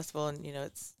for the festival, and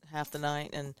it's half the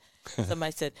night, and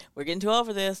somebody said we're getting too old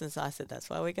for this, and so I said that's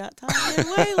why we got Tanya and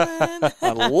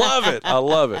Waylon. I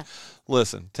love it.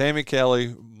 Listen, Tammy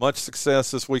Kelly, much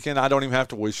success this weekend. I don't even have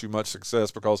to wish you much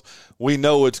success because we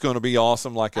know it's going to be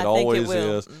awesome, like it always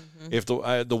is. Mm-hmm. If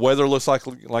the weather looks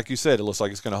like you said, it looks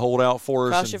like it's going to hold out for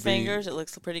us. Cross your fingers. It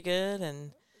looks pretty good,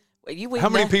 and. How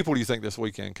many people do you think this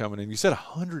weekend coming in? You said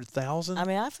 100,000? I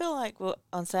mean, I feel like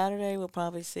on Saturday we'll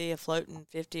probably see a floating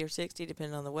 50 or 60,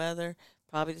 depending on the weather.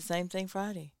 Probably the same thing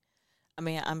Friday. I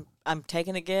mean, I'm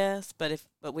taking a guess, but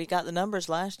we got the numbers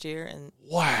last year, and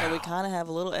so we kind of have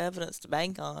a little evidence to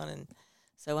bank on, and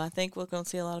so I think we're going to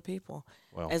see a lot of people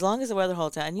as long as the weather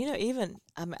holds out. And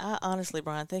I honestly,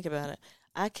 Bryan, think about it.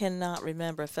 I cannot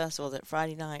remember a festival that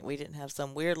Friday night we didn't have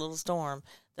some weird little storm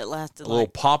that lasted a little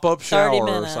pop-up shower 30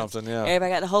 minutes. or something. Yeah,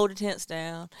 everybody got to hold their tents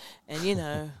down, and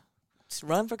just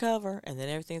run for cover, and then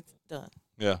everything's done.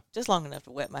 Yeah, just long enough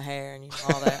to wet my hair and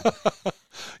all that.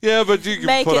 Yeah, but you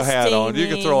can put a hat on. You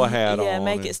can throw a hat on. Yeah,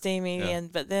 make it steamy,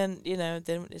 but then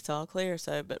then it's all clear.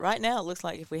 So, but right now it looks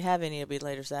like if we have any, it'll be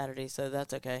later Saturday, so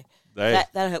that's okay.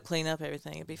 That'll help clean up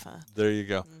everything. It'll be fine. There you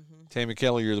go. Mm-hmm. Tammy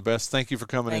Kelly, you're the best. Thank you for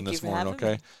coming in this morning.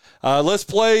 Okay, let's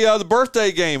play the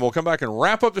birthday game. We'll come back and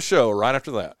wrap up the show right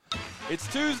after that. It's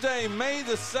Tuesday, May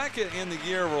the 2nd in the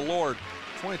year of our Lord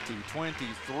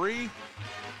 2023.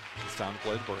 It's time to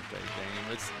play the birthday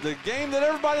game. It's the game that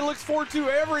everybody looks forward to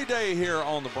every day here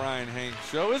on the Bryan Hanks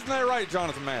Show. Isn't that right,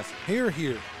 Jonathan Massey? Here.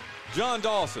 John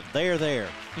Dawson. There.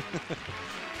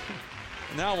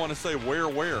 Now I want to say where. I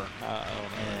don't know.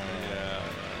 Yeah.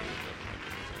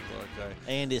 Okay.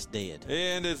 And it's dead.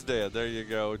 There you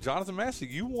go. Jonathan Massey,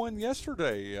 you won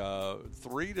yesterday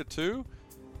 3-2.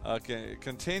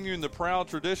 Continuing the proud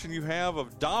tradition you have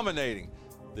of dominating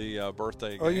the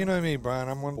birthday game. Oh, you know me, Brian.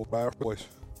 I'm one of the boys.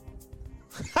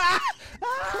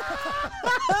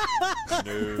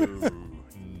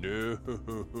 No.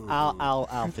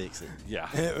 I'll fix it. Yeah.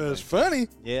 It was funny.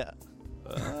 Yeah.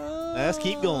 Let's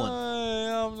keep going.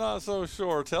 I'm not so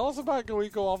sure. Tell us about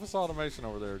GoEco Office Automation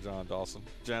over there, John Dawson.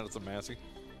 Jonathan Massey.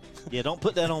 Yeah, don't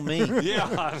put that on me. Yeah,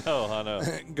 I know.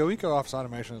 GoEco Office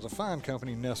Automation is a fine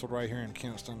company nestled right here in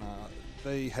Kinston.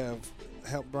 They have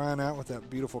helped Bryan out with that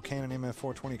beautiful Canon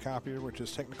MF420 copier, which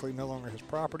is technically no longer his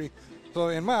property. So,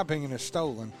 in my opinion, it's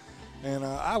stolen. And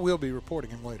I will be reporting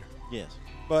him later. Yes.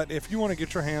 But if you want to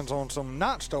get your hands on some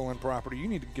not stolen property, you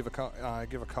need to give a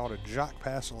call to Jock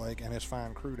Passalake and his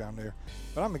fine crew down there.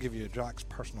 But I'm going to give you Jock's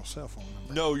personal cell phone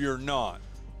number. No, you're not.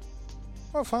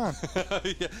 Oh, fine.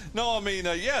 Yeah. No, I mean,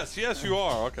 yes, you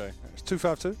are. Okay. It's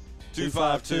 252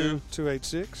 252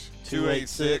 286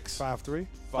 286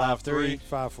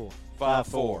 5354.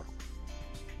 54.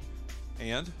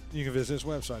 And You can visit his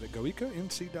website at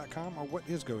goeconc.com or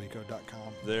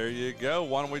whatisgoeco.com. there you go.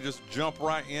 Why don't we just jump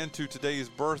right into today's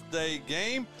birthday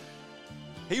game?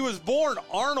 He was born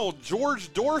Arnold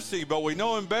George Dorsey, but we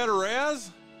know him better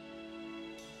as...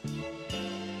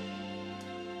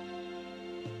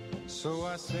 So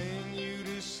I sing you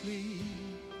to sleep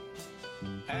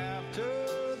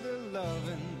after the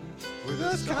loving.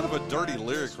 That's kind of a dirty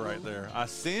lyric right there. I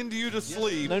send you to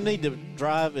sleep No need to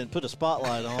drive and put a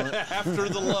spotlight on it. after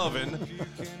the lovin'.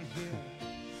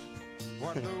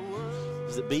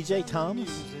 Is it B.J.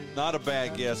 Thomas? Not a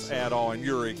bad guess at all, and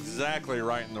you're exactly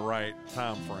right in the right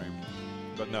time frame.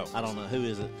 But no. I don't know. Who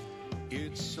is it?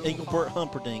 Engelbert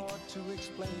Humperdinck.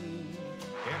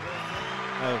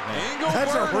 Okay. Engelbert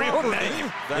That's a real Humperdinck.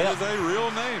 name. That is a real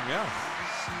name, yeah.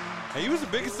 He was the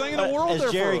biggest thing in the world there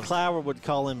As Jerry for us. Clower would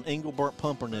call him, Engelbert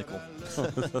Pumpernickel.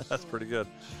 That's pretty good.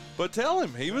 But tell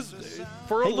him, he was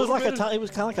for a He was little like bit. he was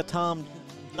kind of like a Tom,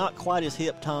 not quite as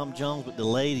hip Tom Jones, but the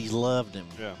ladies loved him.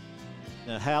 Yeah.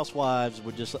 Now, housewives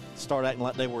would just start acting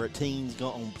like they were teens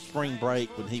going on spring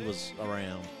break when he was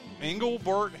around.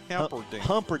 Engelbert Humperdinck.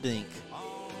 Humperdinck.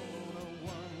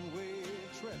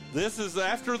 This is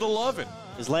after the lovin'.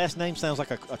 His last name sounds like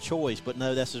a choice, but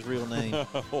no, that's his real name.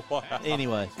 Wow.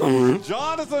 Anyway,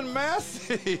 Jonathan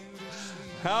Massey.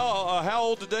 How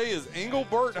old today is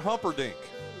Engelbert Humperdinck?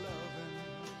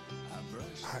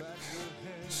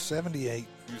 78.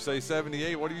 You say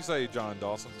 78. What do you say, John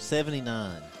Dawson?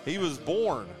 79. He was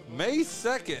born May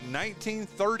 2nd,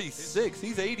 1936.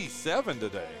 He's 87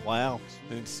 today. Wow.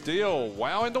 And still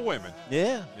wowing the women.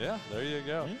 Yeah. Yeah, there you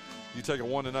go. Yeah. You take a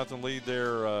 1-0 lead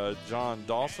there, John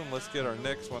Dawson. Let's get our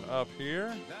next one up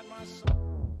here.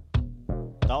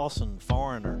 Dawson,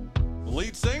 Foreigner.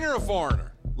 Lead singer of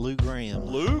Foreigner, Lou Graham.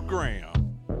 Lou Graham.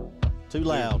 Too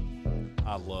loud.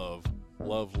 I love.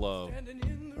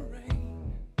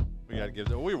 We got to give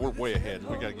that. We're way ahead.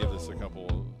 We got to give this a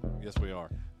couple. Yes, we are.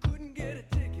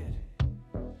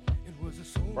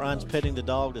 Brian's petting the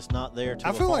dog that's not there to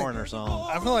I a feel like- Foreigner song.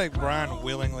 I feel like Brian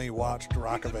willingly watched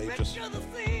Rock of Ages.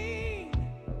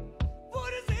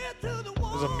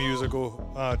 There's a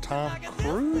musical. Tom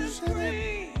Cruise in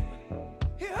it?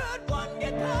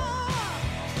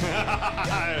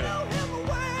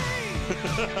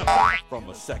 From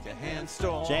a secondhand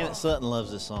store. Janet Sutton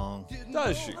loves this song.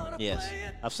 Does she? Yes.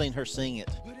 I've seen her sing it.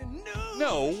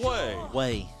 No way.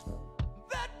 Way.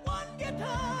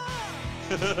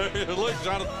 Look,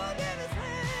 Jonathan.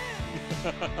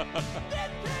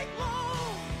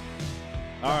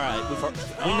 All right.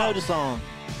 We know the song.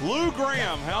 Lou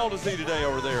Graham. How old is he today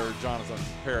over there, Jonathan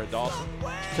Parrott Dawson?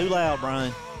 Too loud,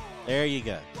 Brian. There you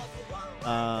go.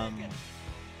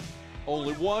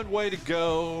 Only one way to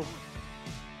go.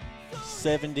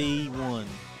 71.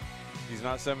 He's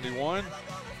not 71.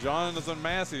 Jonathan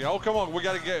Massey. Oh, come on. We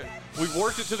got to get. We've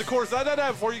worked it to the chorus.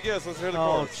 Before you guess, let's hear the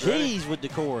Oh, chorus. Ready? jeez, with the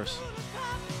chorus.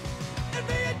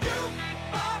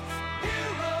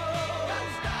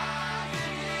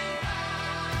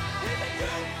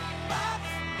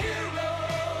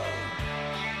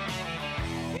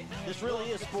 This really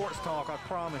is sports talk, I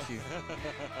promise you.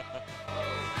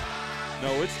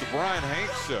 No, it's the Bryan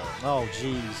Hanks Show. Oh,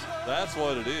 jeez. That's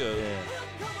what it is.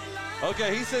 Yeah.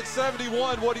 Okay, he said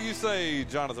 71. What do you say,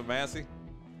 Jonathan Massey?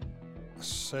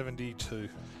 72.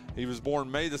 He was born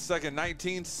May the 2nd,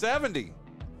 1970.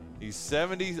 He's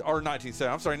 70 or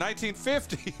 1970. I'm sorry,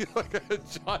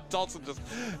 1950. John Dawson just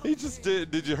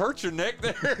did you hurt your neck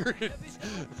there?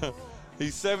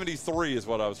 He's 73 is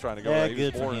what I was trying to go at. He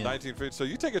was born in 1950. So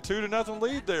you take a 2-0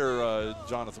 lead there,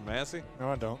 Jonathan Massey. No,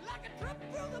 I don't.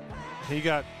 He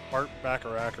got Burt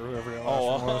Bacharach or whoever that last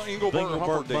one was.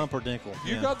 Engelbert Bumperdinkle.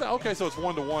 You got that? Okay, so it's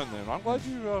 1-1 then. I'm glad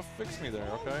you fixed me there,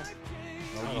 okay?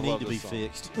 You need to be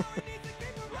fixed.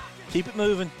 Keep it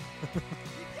moving.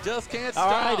 Just can't stop.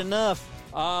 All right, enough.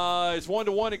 It's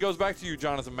 1-1. It goes back to you,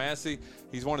 Jonathan Massey.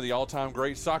 He's one of the all-time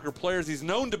great soccer players. He's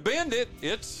known to bend it.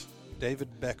 It's David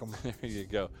Beckham. There you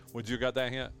go. Would you got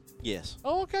that hint? Yes.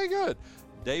 Oh, okay, good.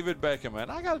 David Beckham, man.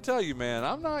 I got to tell you, man,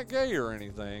 I'm not gay or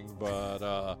anything,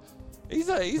 but he's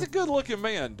a good-looking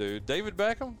man, dude. David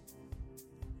Beckham.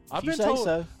 I've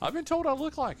been told I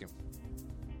look like him.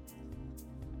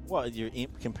 What, you're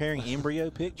comparing embryo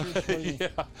pictures? Yeah.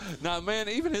 Now, man,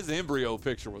 even his embryo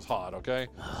picture was hot, okay?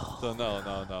 So,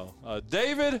 no.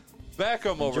 David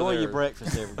Beckham over there. Enjoy your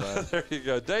breakfast, everybody. There you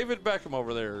go. David Beckham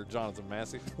over there, Jonathan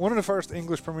Massey. One of the first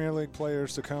English Premier League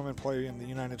players to come and play in the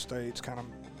United States, kind of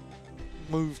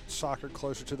moved soccer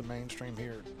closer to the mainstream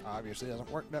here. Obviously, it hasn't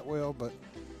worked that well, but...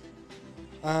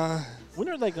 when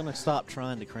are they going to stop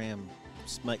trying to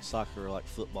make soccer like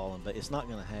football? And it's not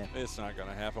going to happen. It's not going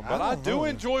to happen. But I do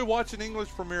enjoy watching English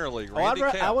Premier League.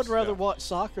 I would rather watch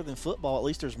soccer than football. At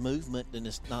least there's movement, and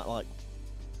it's not like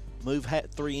move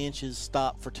 3 inches,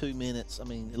 stop for 2 minutes. I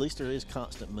mean, at least there is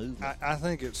constant movement. I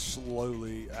think it's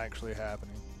slowly actually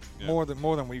happening. Yeah. More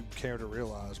than we care to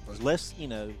realize. But less,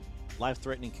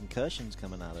 life-threatening concussions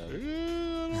coming out of it.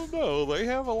 I don't know. They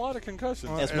have a lot of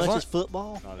concussions. As much as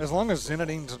football? As long as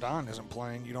Zinedine Zidane isn't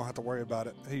playing, you don't have to worry about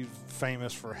it. He's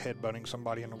famous for headbutting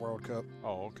somebody in the World Cup.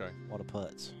 Oh, okay. What a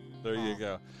putz. There you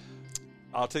go.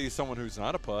 I'll tell you someone who's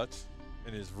not a putz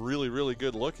and is really, really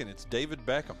good looking. It's David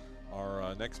Beckham,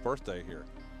 our next birthday here.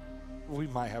 We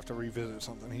might have to revisit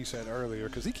something he said earlier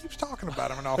because he keeps talking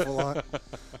about him an awful lot.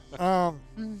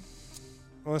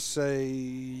 Let's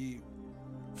say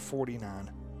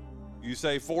 49. You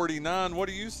say 49. What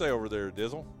do you say over there,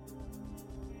 Dizzle?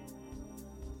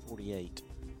 48.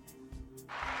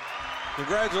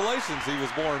 Congratulations. He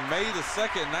was born May the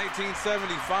 2nd,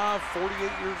 1975.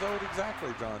 48 years old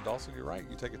exactly, John Dawson. You're right.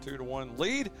 You take a 2-1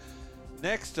 lead.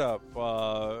 Next up,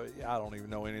 I don't even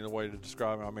know any other way to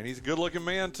describe him. I mean, he's a good-looking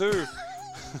man, too.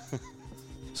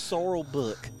 Sorrel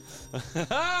Book.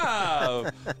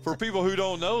 For people who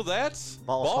don't know, that's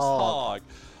Boss Hog.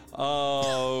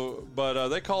 But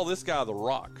they call this guy The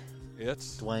Rock.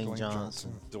 It's Dwayne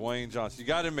Johnson. Dwayne Johnson. You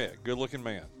got to admit, good-looking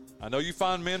man. I know you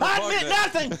find men.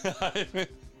 I admit nothing.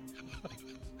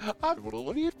 I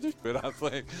believe this bit, I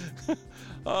think.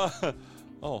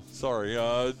 Sorry.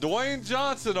 Dwayne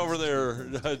Johnson over there,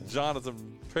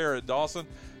 Jonathan Parrott Dawson.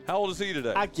 How old is he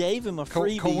today? I gave him a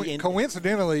freebie.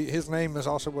 Coincidentally, his name is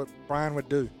also what Bryan would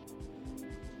do.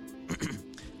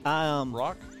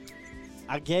 Rock?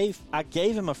 I gave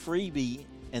him a freebie,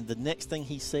 and the next thing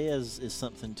he says is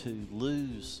something to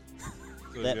lose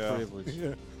that privilege.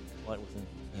 Yeah. Like within,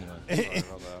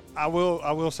 I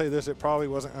will say this: it probably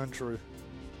wasn't untrue.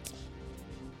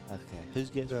 Okay, who's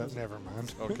guessing? Never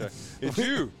mind. Okay, it's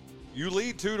you. You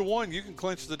lead 2-1. You can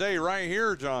clinch the day right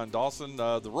here, John Dawson.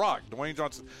 The Rock, Dwayne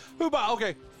Johnson.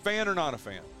 Fan or not a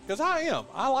fan? Because I am.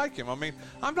 I like him. I mean,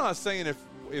 I'm not saying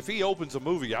if he opens a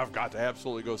movie, I've got to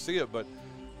absolutely go see it, but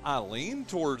I lean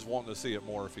towards wanting to see it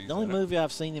more if he's the only movie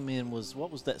I've seen him in was,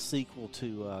 what was that sequel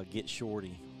to Get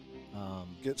Shorty?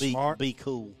 Smart? Be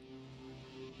Cool.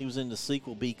 He was in the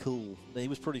sequel, Be Cool. He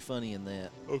was pretty funny in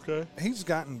that. Okay. He's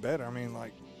gotten better. I mean,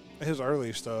 like, his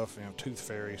early stuff, Tooth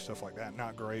Fairy, stuff like that,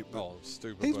 not great. But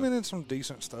stupid. He's been in some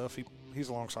decent stuff. He's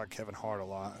alongside Kevin Hart a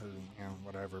lot,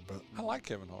 whatever. But I like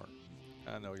Kevin Hart.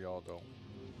 I know y'all don't.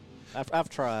 I've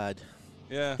tried.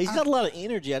 Yeah. He's got a lot of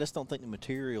energy. I just don't think the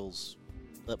material's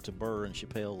up to Burr and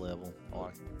Chappelle level. Oh,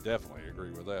 I definitely agree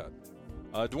with that.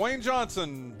 Dwayne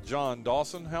Johnson, John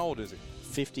Dawson, how old is he?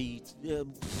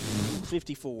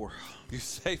 54. You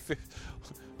say 50.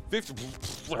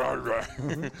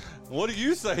 What do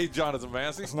you say, Jonathan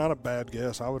Massey? It's not a bad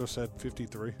guess. I would have said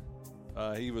 53.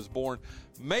 He was born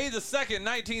May the 2nd,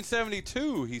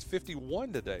 1972. He's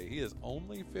 51 today. He is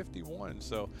only 51.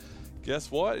 So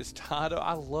guess what? It's tied up.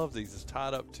 I love these. It's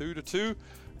tied up 2-2.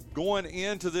 Going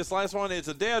into this last one, it's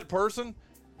a dead person.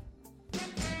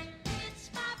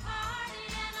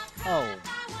 Oh.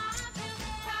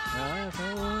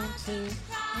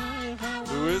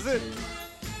 Who is it?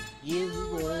 You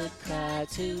would cry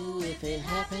too if it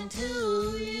happened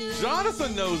to you.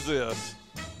 Jonathan knows this.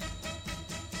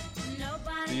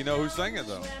 Nobody Do you know who's singing,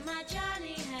 though?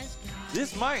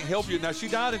 This might help you. Now, she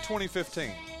died in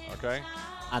 2015, okay?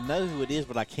 I know who it is,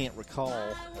 but I can't recall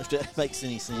if that makes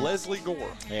any sense. Leslie Gore.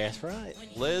 That's right.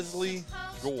 Leslie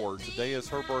Gore. Today is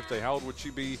her birthday. How old would she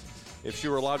be if she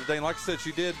were alive today? And like I said,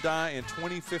 she did die in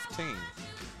 2015.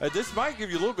 This might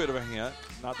give you a little bit of a hint.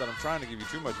 Not that I'm trying to give you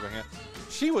too much of a hint.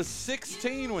 She was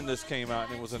 16 when this came out,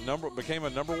 and it was became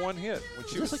a number one hit when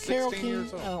she was 16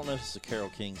 years old. I don't know if it's a Carole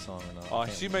King song or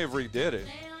not. She may have redid it.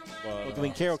 But, I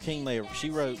mean, Carole King she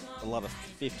wrote a lot of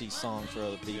 50 songs for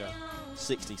other people,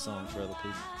 60 songs for other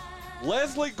people.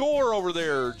 Leslie Gore over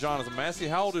there, Jonathan Massey.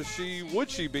 How old would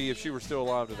she be if she were still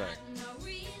alive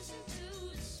today?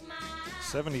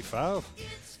 75.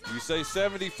 You say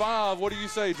 75. What do you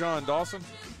say, John Dawson?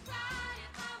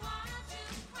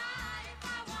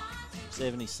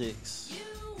 76.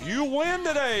 You win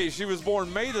today. She was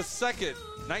born May the 2nd,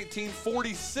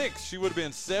 1946. She would have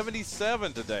been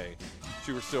 77 today if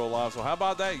she were still alive. So how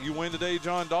about that? You win today,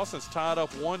 John Dawson. It's tied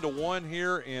up 1-1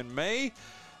 here in May.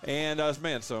 And,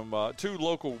 man, two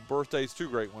local birthdays, two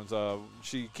great ones.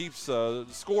 She keeps the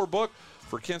scorebook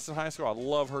for Kinston High School. I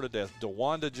love her to death.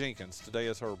 DeWanda Jenkins. Today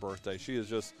is her birthday. She is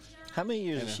just... How many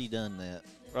years has she done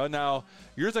that? Now,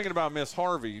 you're thinking about Miss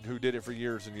Harvey, who did it for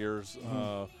years and years.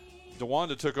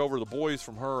 DeWanda took over the boys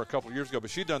from her a couple years ago,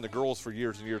 but she'd done the girls for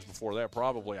years and years before that.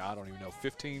 Probably, I don't even know,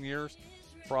 15 years,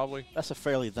 probably. That's a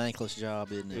fairly thankless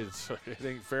job, isn't it? It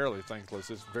ain't fairly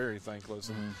thankless. It's very thankless.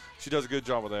 And she does a good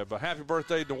job with that. But happy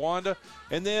birthday, DeWanda.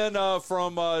 And then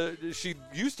she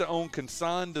used to own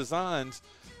Consign Designs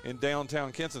in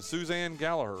downtown Kinston, Suzanne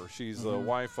Gallagher. She's the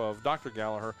wife of Dr.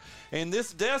 Gallagher. And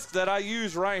this desk that I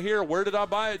use right here, where did I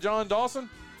buy it, John Dawson?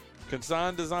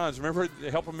 Consign Designs. Remember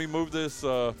helping me move this?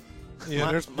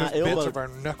 There's bits of our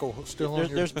knuckle still on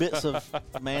here. There's bits of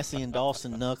Massey and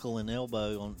Dawson knuckle and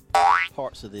elbow on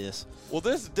parts of this. Well,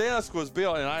 this desk was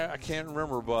built, and I can't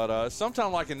remember, but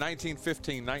sometime like in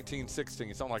 1915,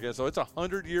 1916, something like that. So it's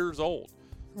 100 years old.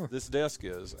 This desk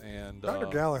is, and Dr.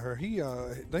 Gallagher,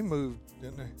 they moved,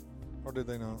 didn't they, or did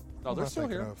they not? No, they're still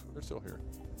here. They're still here.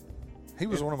 He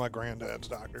was one of my granddad's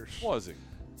doctors. Was he?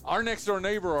 Our next door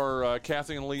neighbor are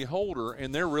Kathy and Lee Holder,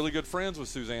 and they're really good friends with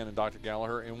Suzanne and Dr.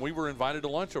 Gallagher, and we were invited to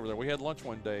lunch over there. We had lunch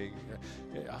one day.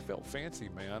 I felt fancy,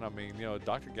 man. I mean,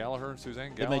 Dr. Gallagher and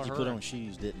Suzanne Gallagher. They made you put on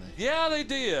shoes, didn't they? Yeah, they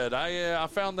did. I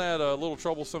found that a little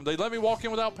troublesome. They let me walk in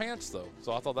without pants, though,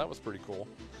 so I thought that was pretty cool.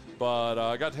 But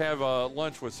I got to have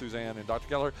lunch with Suzanne and Dr.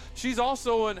 Gallagher. She's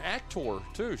also an actor,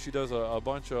 too. She does a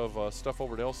bunch of stuff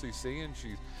over at LCC, and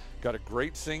she's got a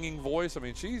great singing voice. I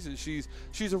mean,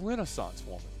 she's a Renaissance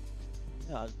woman.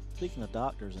 Yeah, speaking of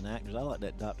doctors and actors, I like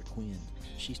that Dr. Quinn.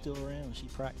 Is she still around? Is she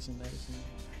practicing medicine?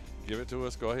 Give it to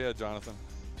us. Go ahead, Jonathan.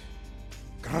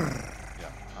 Yeah,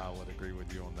 I would agree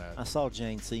with you on that. I saw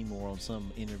Jane Seymour on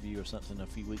some interview or something a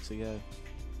few weeks ago.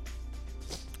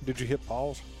 Did you hit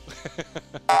pause?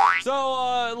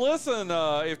 So, listen,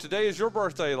 if today is your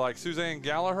birthday, like Suzanne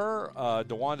Gallagher,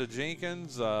 DeWanda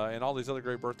Jenkins, and all these other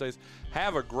great birthdays,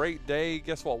 have a great day.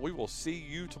 Guess what? We will see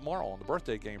you tomorrow on the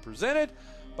birthday game presented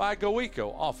by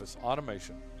GoEco Office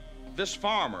Automation. This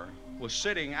farmer was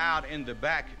sitting out in the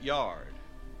backyard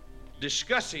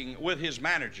discussing with his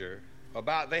manager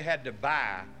about they had to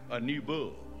buy a new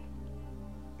bull.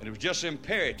 And it was just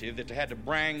imperative that they had to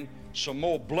bring some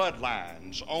more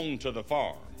bloodlines onto the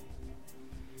farm.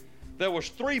 There was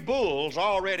 3 bulls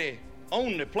already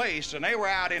on the place, and they were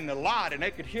out in the lot, and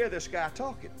they could hear this guy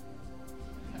talking.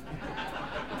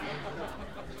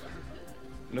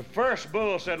 And the first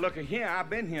bull said, "Look at here, I've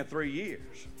been here 3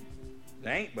 years.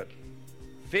 There ain't but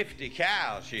 50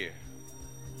 cows here.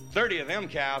 30 of them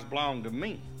cows belong to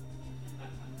me.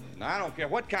 Now, I don't care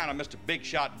what kind of Mr. Big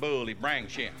Shot bull he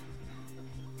brings here.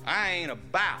 I ain't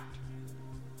about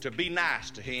to be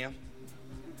nice to him."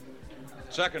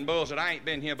 Second bull said, "I ain't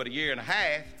been here but a year and a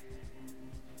half,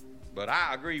 but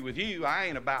I agree with you. I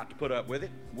ain't about to put up with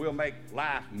it. We'll make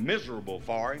life miserable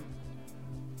for him.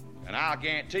 And I'll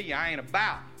guarantee you I ain't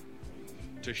about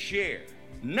to share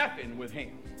nothing with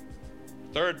him."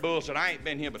 Third bull said, "I ain't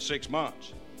been here but 6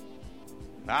 months.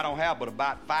 And I don't have but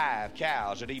about 5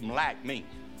 cows that even like me.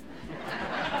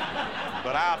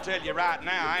 But I'll tell you right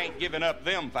now, I ain't giving up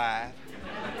them 5.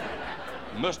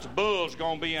 Mr. Bull's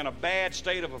gonna be in a bad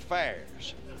state of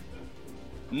affairs."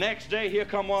 Next day, here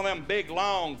come one of them big,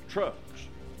 long trucks.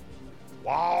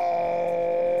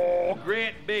 Wow,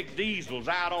 great big diesels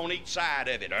out on each side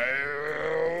of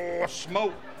it.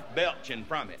 Smoke belching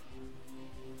from it.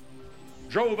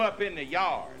 Drove up in the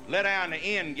yard, let down the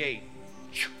end gate.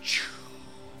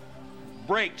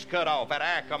 Brakes cut off, that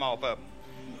air come off of them.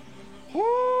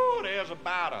 Whoo, there's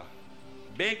about a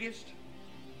biggest,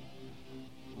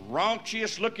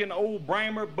 raunchiest looking old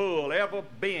Bramer bull ever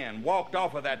been walked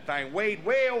off of that thing. Weighed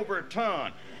way over a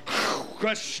ton.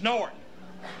 Snorting.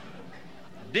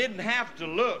 Didn't have to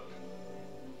look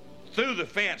through the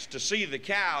fence to see the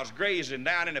cows grazing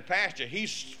down in the pasture.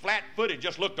 He's flat-footed,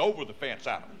 just looked over the fence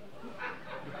at them.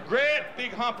 Great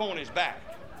big hump on his back.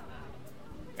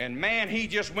 And man, he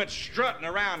just went strutting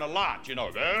around the lot, you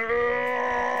know.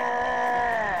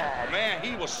 Man,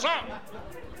 he was something.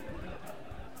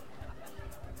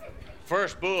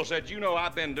 First bull said, you know,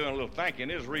 I've been doing a little thinking.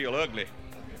 It's real ugly.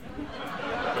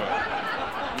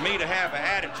 For me to have an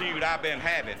attitude I've been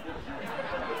having.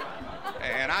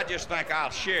 And I just think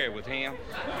I'll share it with him.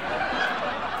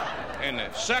 And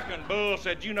the second bull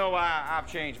said, you know, I've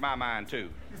changed my mind too.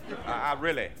 I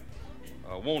really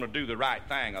want to do the right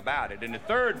thing about it. And the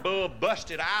third bull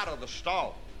busted out of the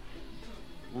stall,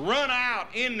 run out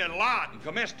in the lot and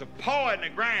commenced to paw in the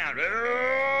ground,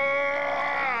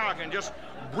 and just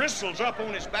bristles up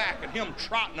on his back and him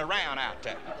trotting around out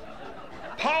there,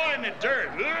 paw in the dirt,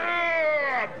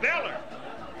 beller.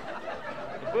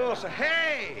 The bull said,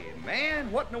 hey, man,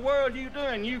 what in the world are you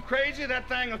doing? You crazy? That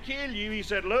thing will kill you. He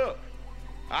said, look,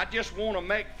 I just want to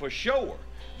make for sure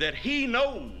that he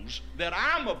knows that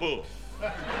I'm a bull.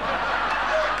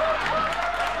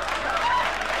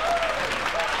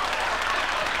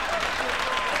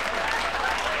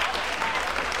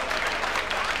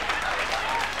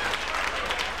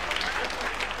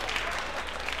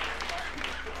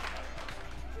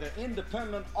 The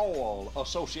Independent Oil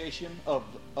Association of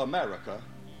America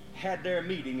had their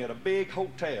meeting at a big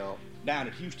hotel down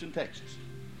at Houston, Texas.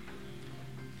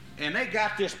 And they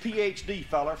got this PhD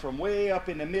fella from way up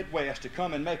in the Midwest to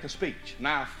come and make a speech.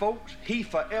 Now, folks, he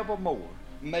forevermore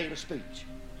made a speech.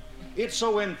 It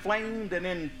so inflamed and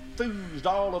enthused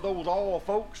all of those oil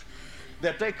folks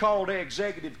that they called their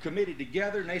executive committee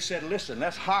together and they said, listen,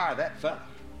 let's hire that fella.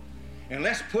 And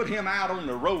let's put him out on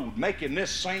the road making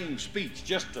this same speech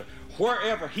just to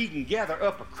wherever he can gather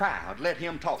up a crowd, let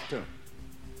him talk to him.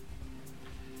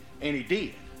 And he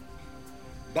did.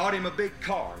 Bought him a big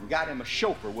car and got him a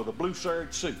chauffeur with a blue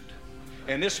serge suit.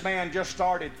 And this man just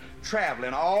started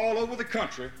traveling all over the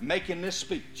country making this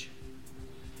speech.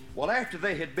 Well, after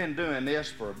they had been doing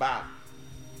this for about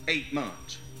 8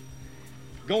 months,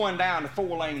 going down the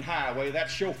 4-lane highway, that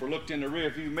chauffeur looked in the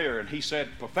rearview mirror and he said,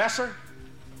 Professor,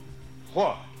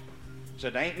 what?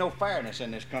 Said, there ain't no fairness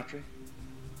in this country.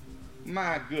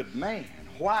 My good man,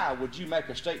 why would you make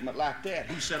a statement like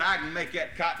that? He said, I can make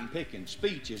that cotton-picking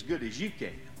speech as good as you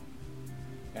can.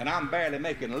 And I'm barely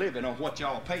making a living on what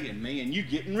y'all paying me, and you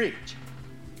getting rich.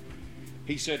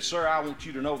 He said, sir, I want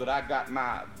you to know that I got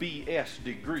my BS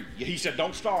degree. He said,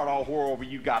 don't start all wherever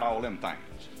you got all them things.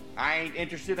 I ain't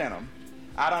interested in them.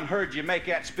 I done heard you make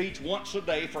that speech once a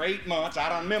day for 8 months. I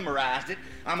done memorized it.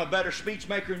 I'm a better speech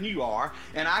maker than you are,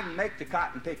 and I can make the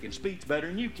cotton-picking speech better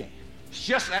than you can. It's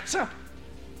just that simple.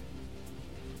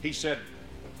 He said,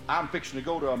 I'm fixing to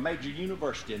go to a major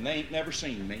university, and they ain't never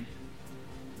seen me.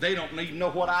 They don't even know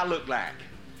what I look like.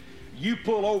 You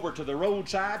pull over to the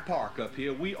roadside park up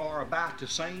here, we are about the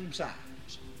same size.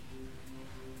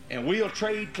 And we'll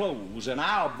trade clothes, and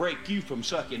I'll break you from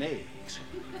sucking eggs.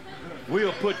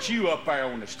 We'll put you up there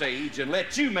on the stage and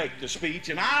let you make the speech,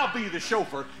 and I'll be the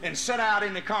chauffeur and sit out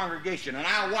in the congregation, and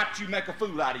I'll watch you make a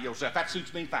fool out of yourself. That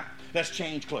suits me fine. Let's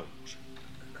change clothes.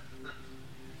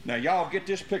 Now, y'all get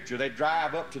this picture. They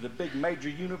drive up to the big major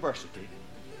university.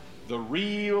 The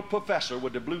real professor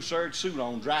with the blue serge suit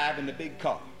on driving the big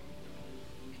car.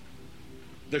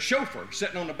 The chauffeur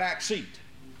sitting on the back seat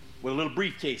with a little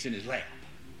briefcase in his lap.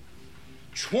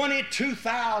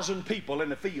 22,000 people in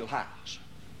the field house.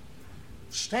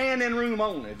 Standing room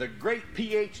only. The great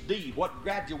PhD, what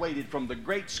graduated from the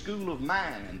great school of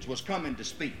mines, was coming to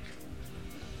speak.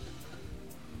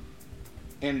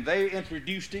 And they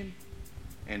introduced him.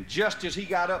 And just as he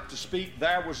got up to speak,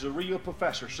 there was the real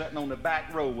professor sitting on the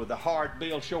back row with the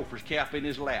hard-billed chauffeur's cap in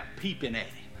his lap, peeping at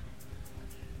him.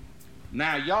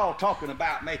 Now, y'all talking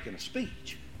about making a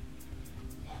speech.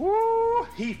 Whoo,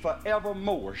 he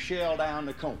forevermore shelled down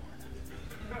the corn.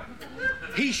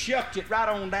 He shucked it right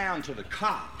on down to the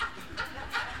car.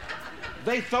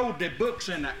 They throwed their books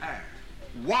in the air,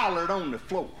 wallered on the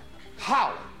floor,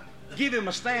 hollered, give him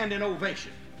a standing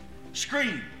ovation,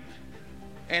 screamed.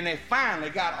 And they finally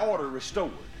got order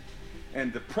restored.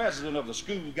 And the president of the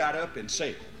school got up and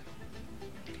said,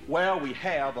 well, we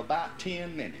have about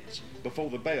 10 minutes before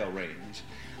the bell rings.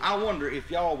 I wonder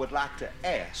if y'all would like to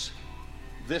ask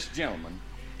this gentleman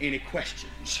any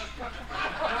questions.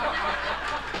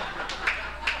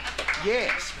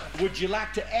 Yes, would you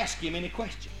like to ask him any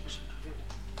questions?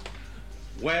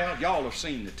 Well, y'all have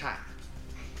seen the type.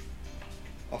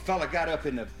 a fella got up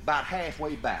in the about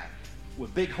halfway back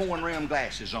with big horn rim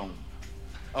glasses on,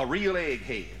 a real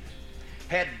egghead,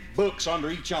 had books under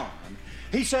each arm.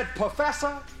 He said,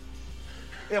 "Professor,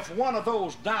 if one of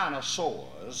those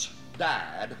dinosaurs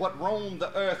died, what roamed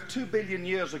the earth 2 billion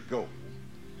years ago,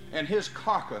 and his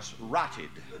carcass rotted,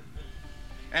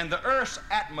 and the earth's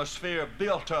atmosphere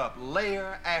built up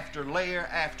layer after layer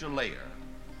after layer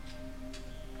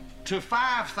to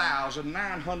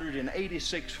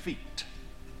 5,986 feet,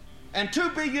 and 2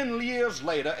 billion years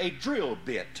later, a drill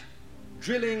bit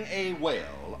drilling a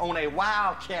well on a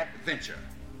wildcat venture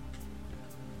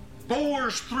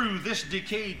bores through this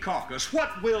decayed carcass,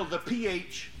 what will the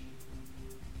pH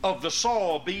of the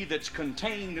soil be that's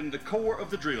contained in the core of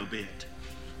the drill bit?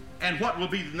 And what will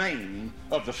be the name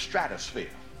of the stratosphere?"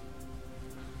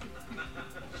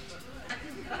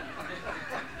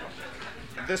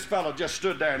 This fellow just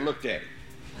stood there and looked at it.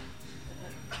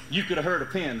 You could have heard a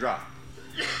pin drop.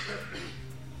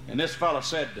 And this fellow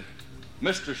said,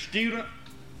 "Mr. Student,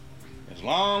 as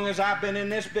long as I've been in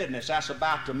this business, that's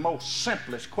about the most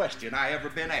simplest question I ever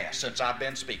been asked since I've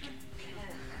been speaking.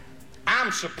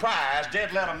 I'm surprised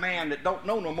they'd let a man that don't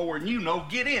know no more than you know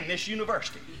get in this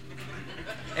university.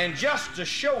 And just to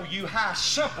show you how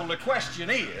simple the question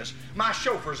is, my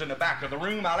chauffeur's in the back of the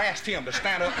room. I'll ask him to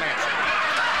stand up and answer."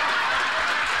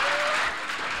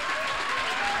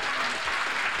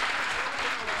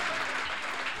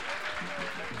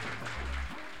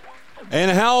 And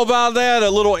how about that? A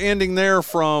little ending there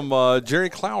from Jerry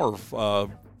Clower,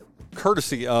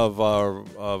 courtesy of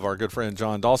our good friend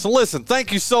John Dawson. Listen,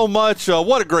 thank you so much.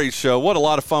 What a great show. What a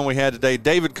lot of fun we had today.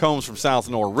 David Combs from South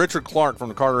Lenoir, Richard Clark from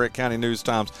the Carteret County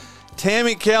News-Times,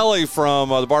 Tammy Kelly from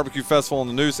the BBQ Festival in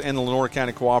the Neuse and the Lenoir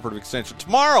County Cooperative Extension.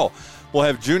 Tomorrow, we'll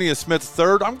have Junior Smith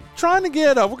III. I'm trying to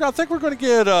get, I think we're going to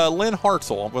get Lynn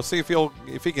Hartzell. We'll see if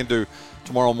he can do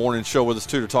tomorrow morning show with us,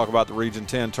 too, to talk about the Region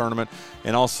 10 tournament.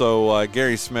 And also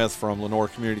Gary Smith from Lenoir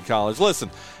Community College. Listen,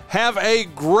 have a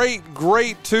great,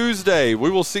 great Tuesday.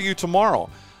 We will see you tomorrow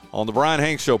on the Bryan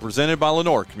Hanks Show, presented by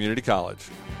Lenoir Community College.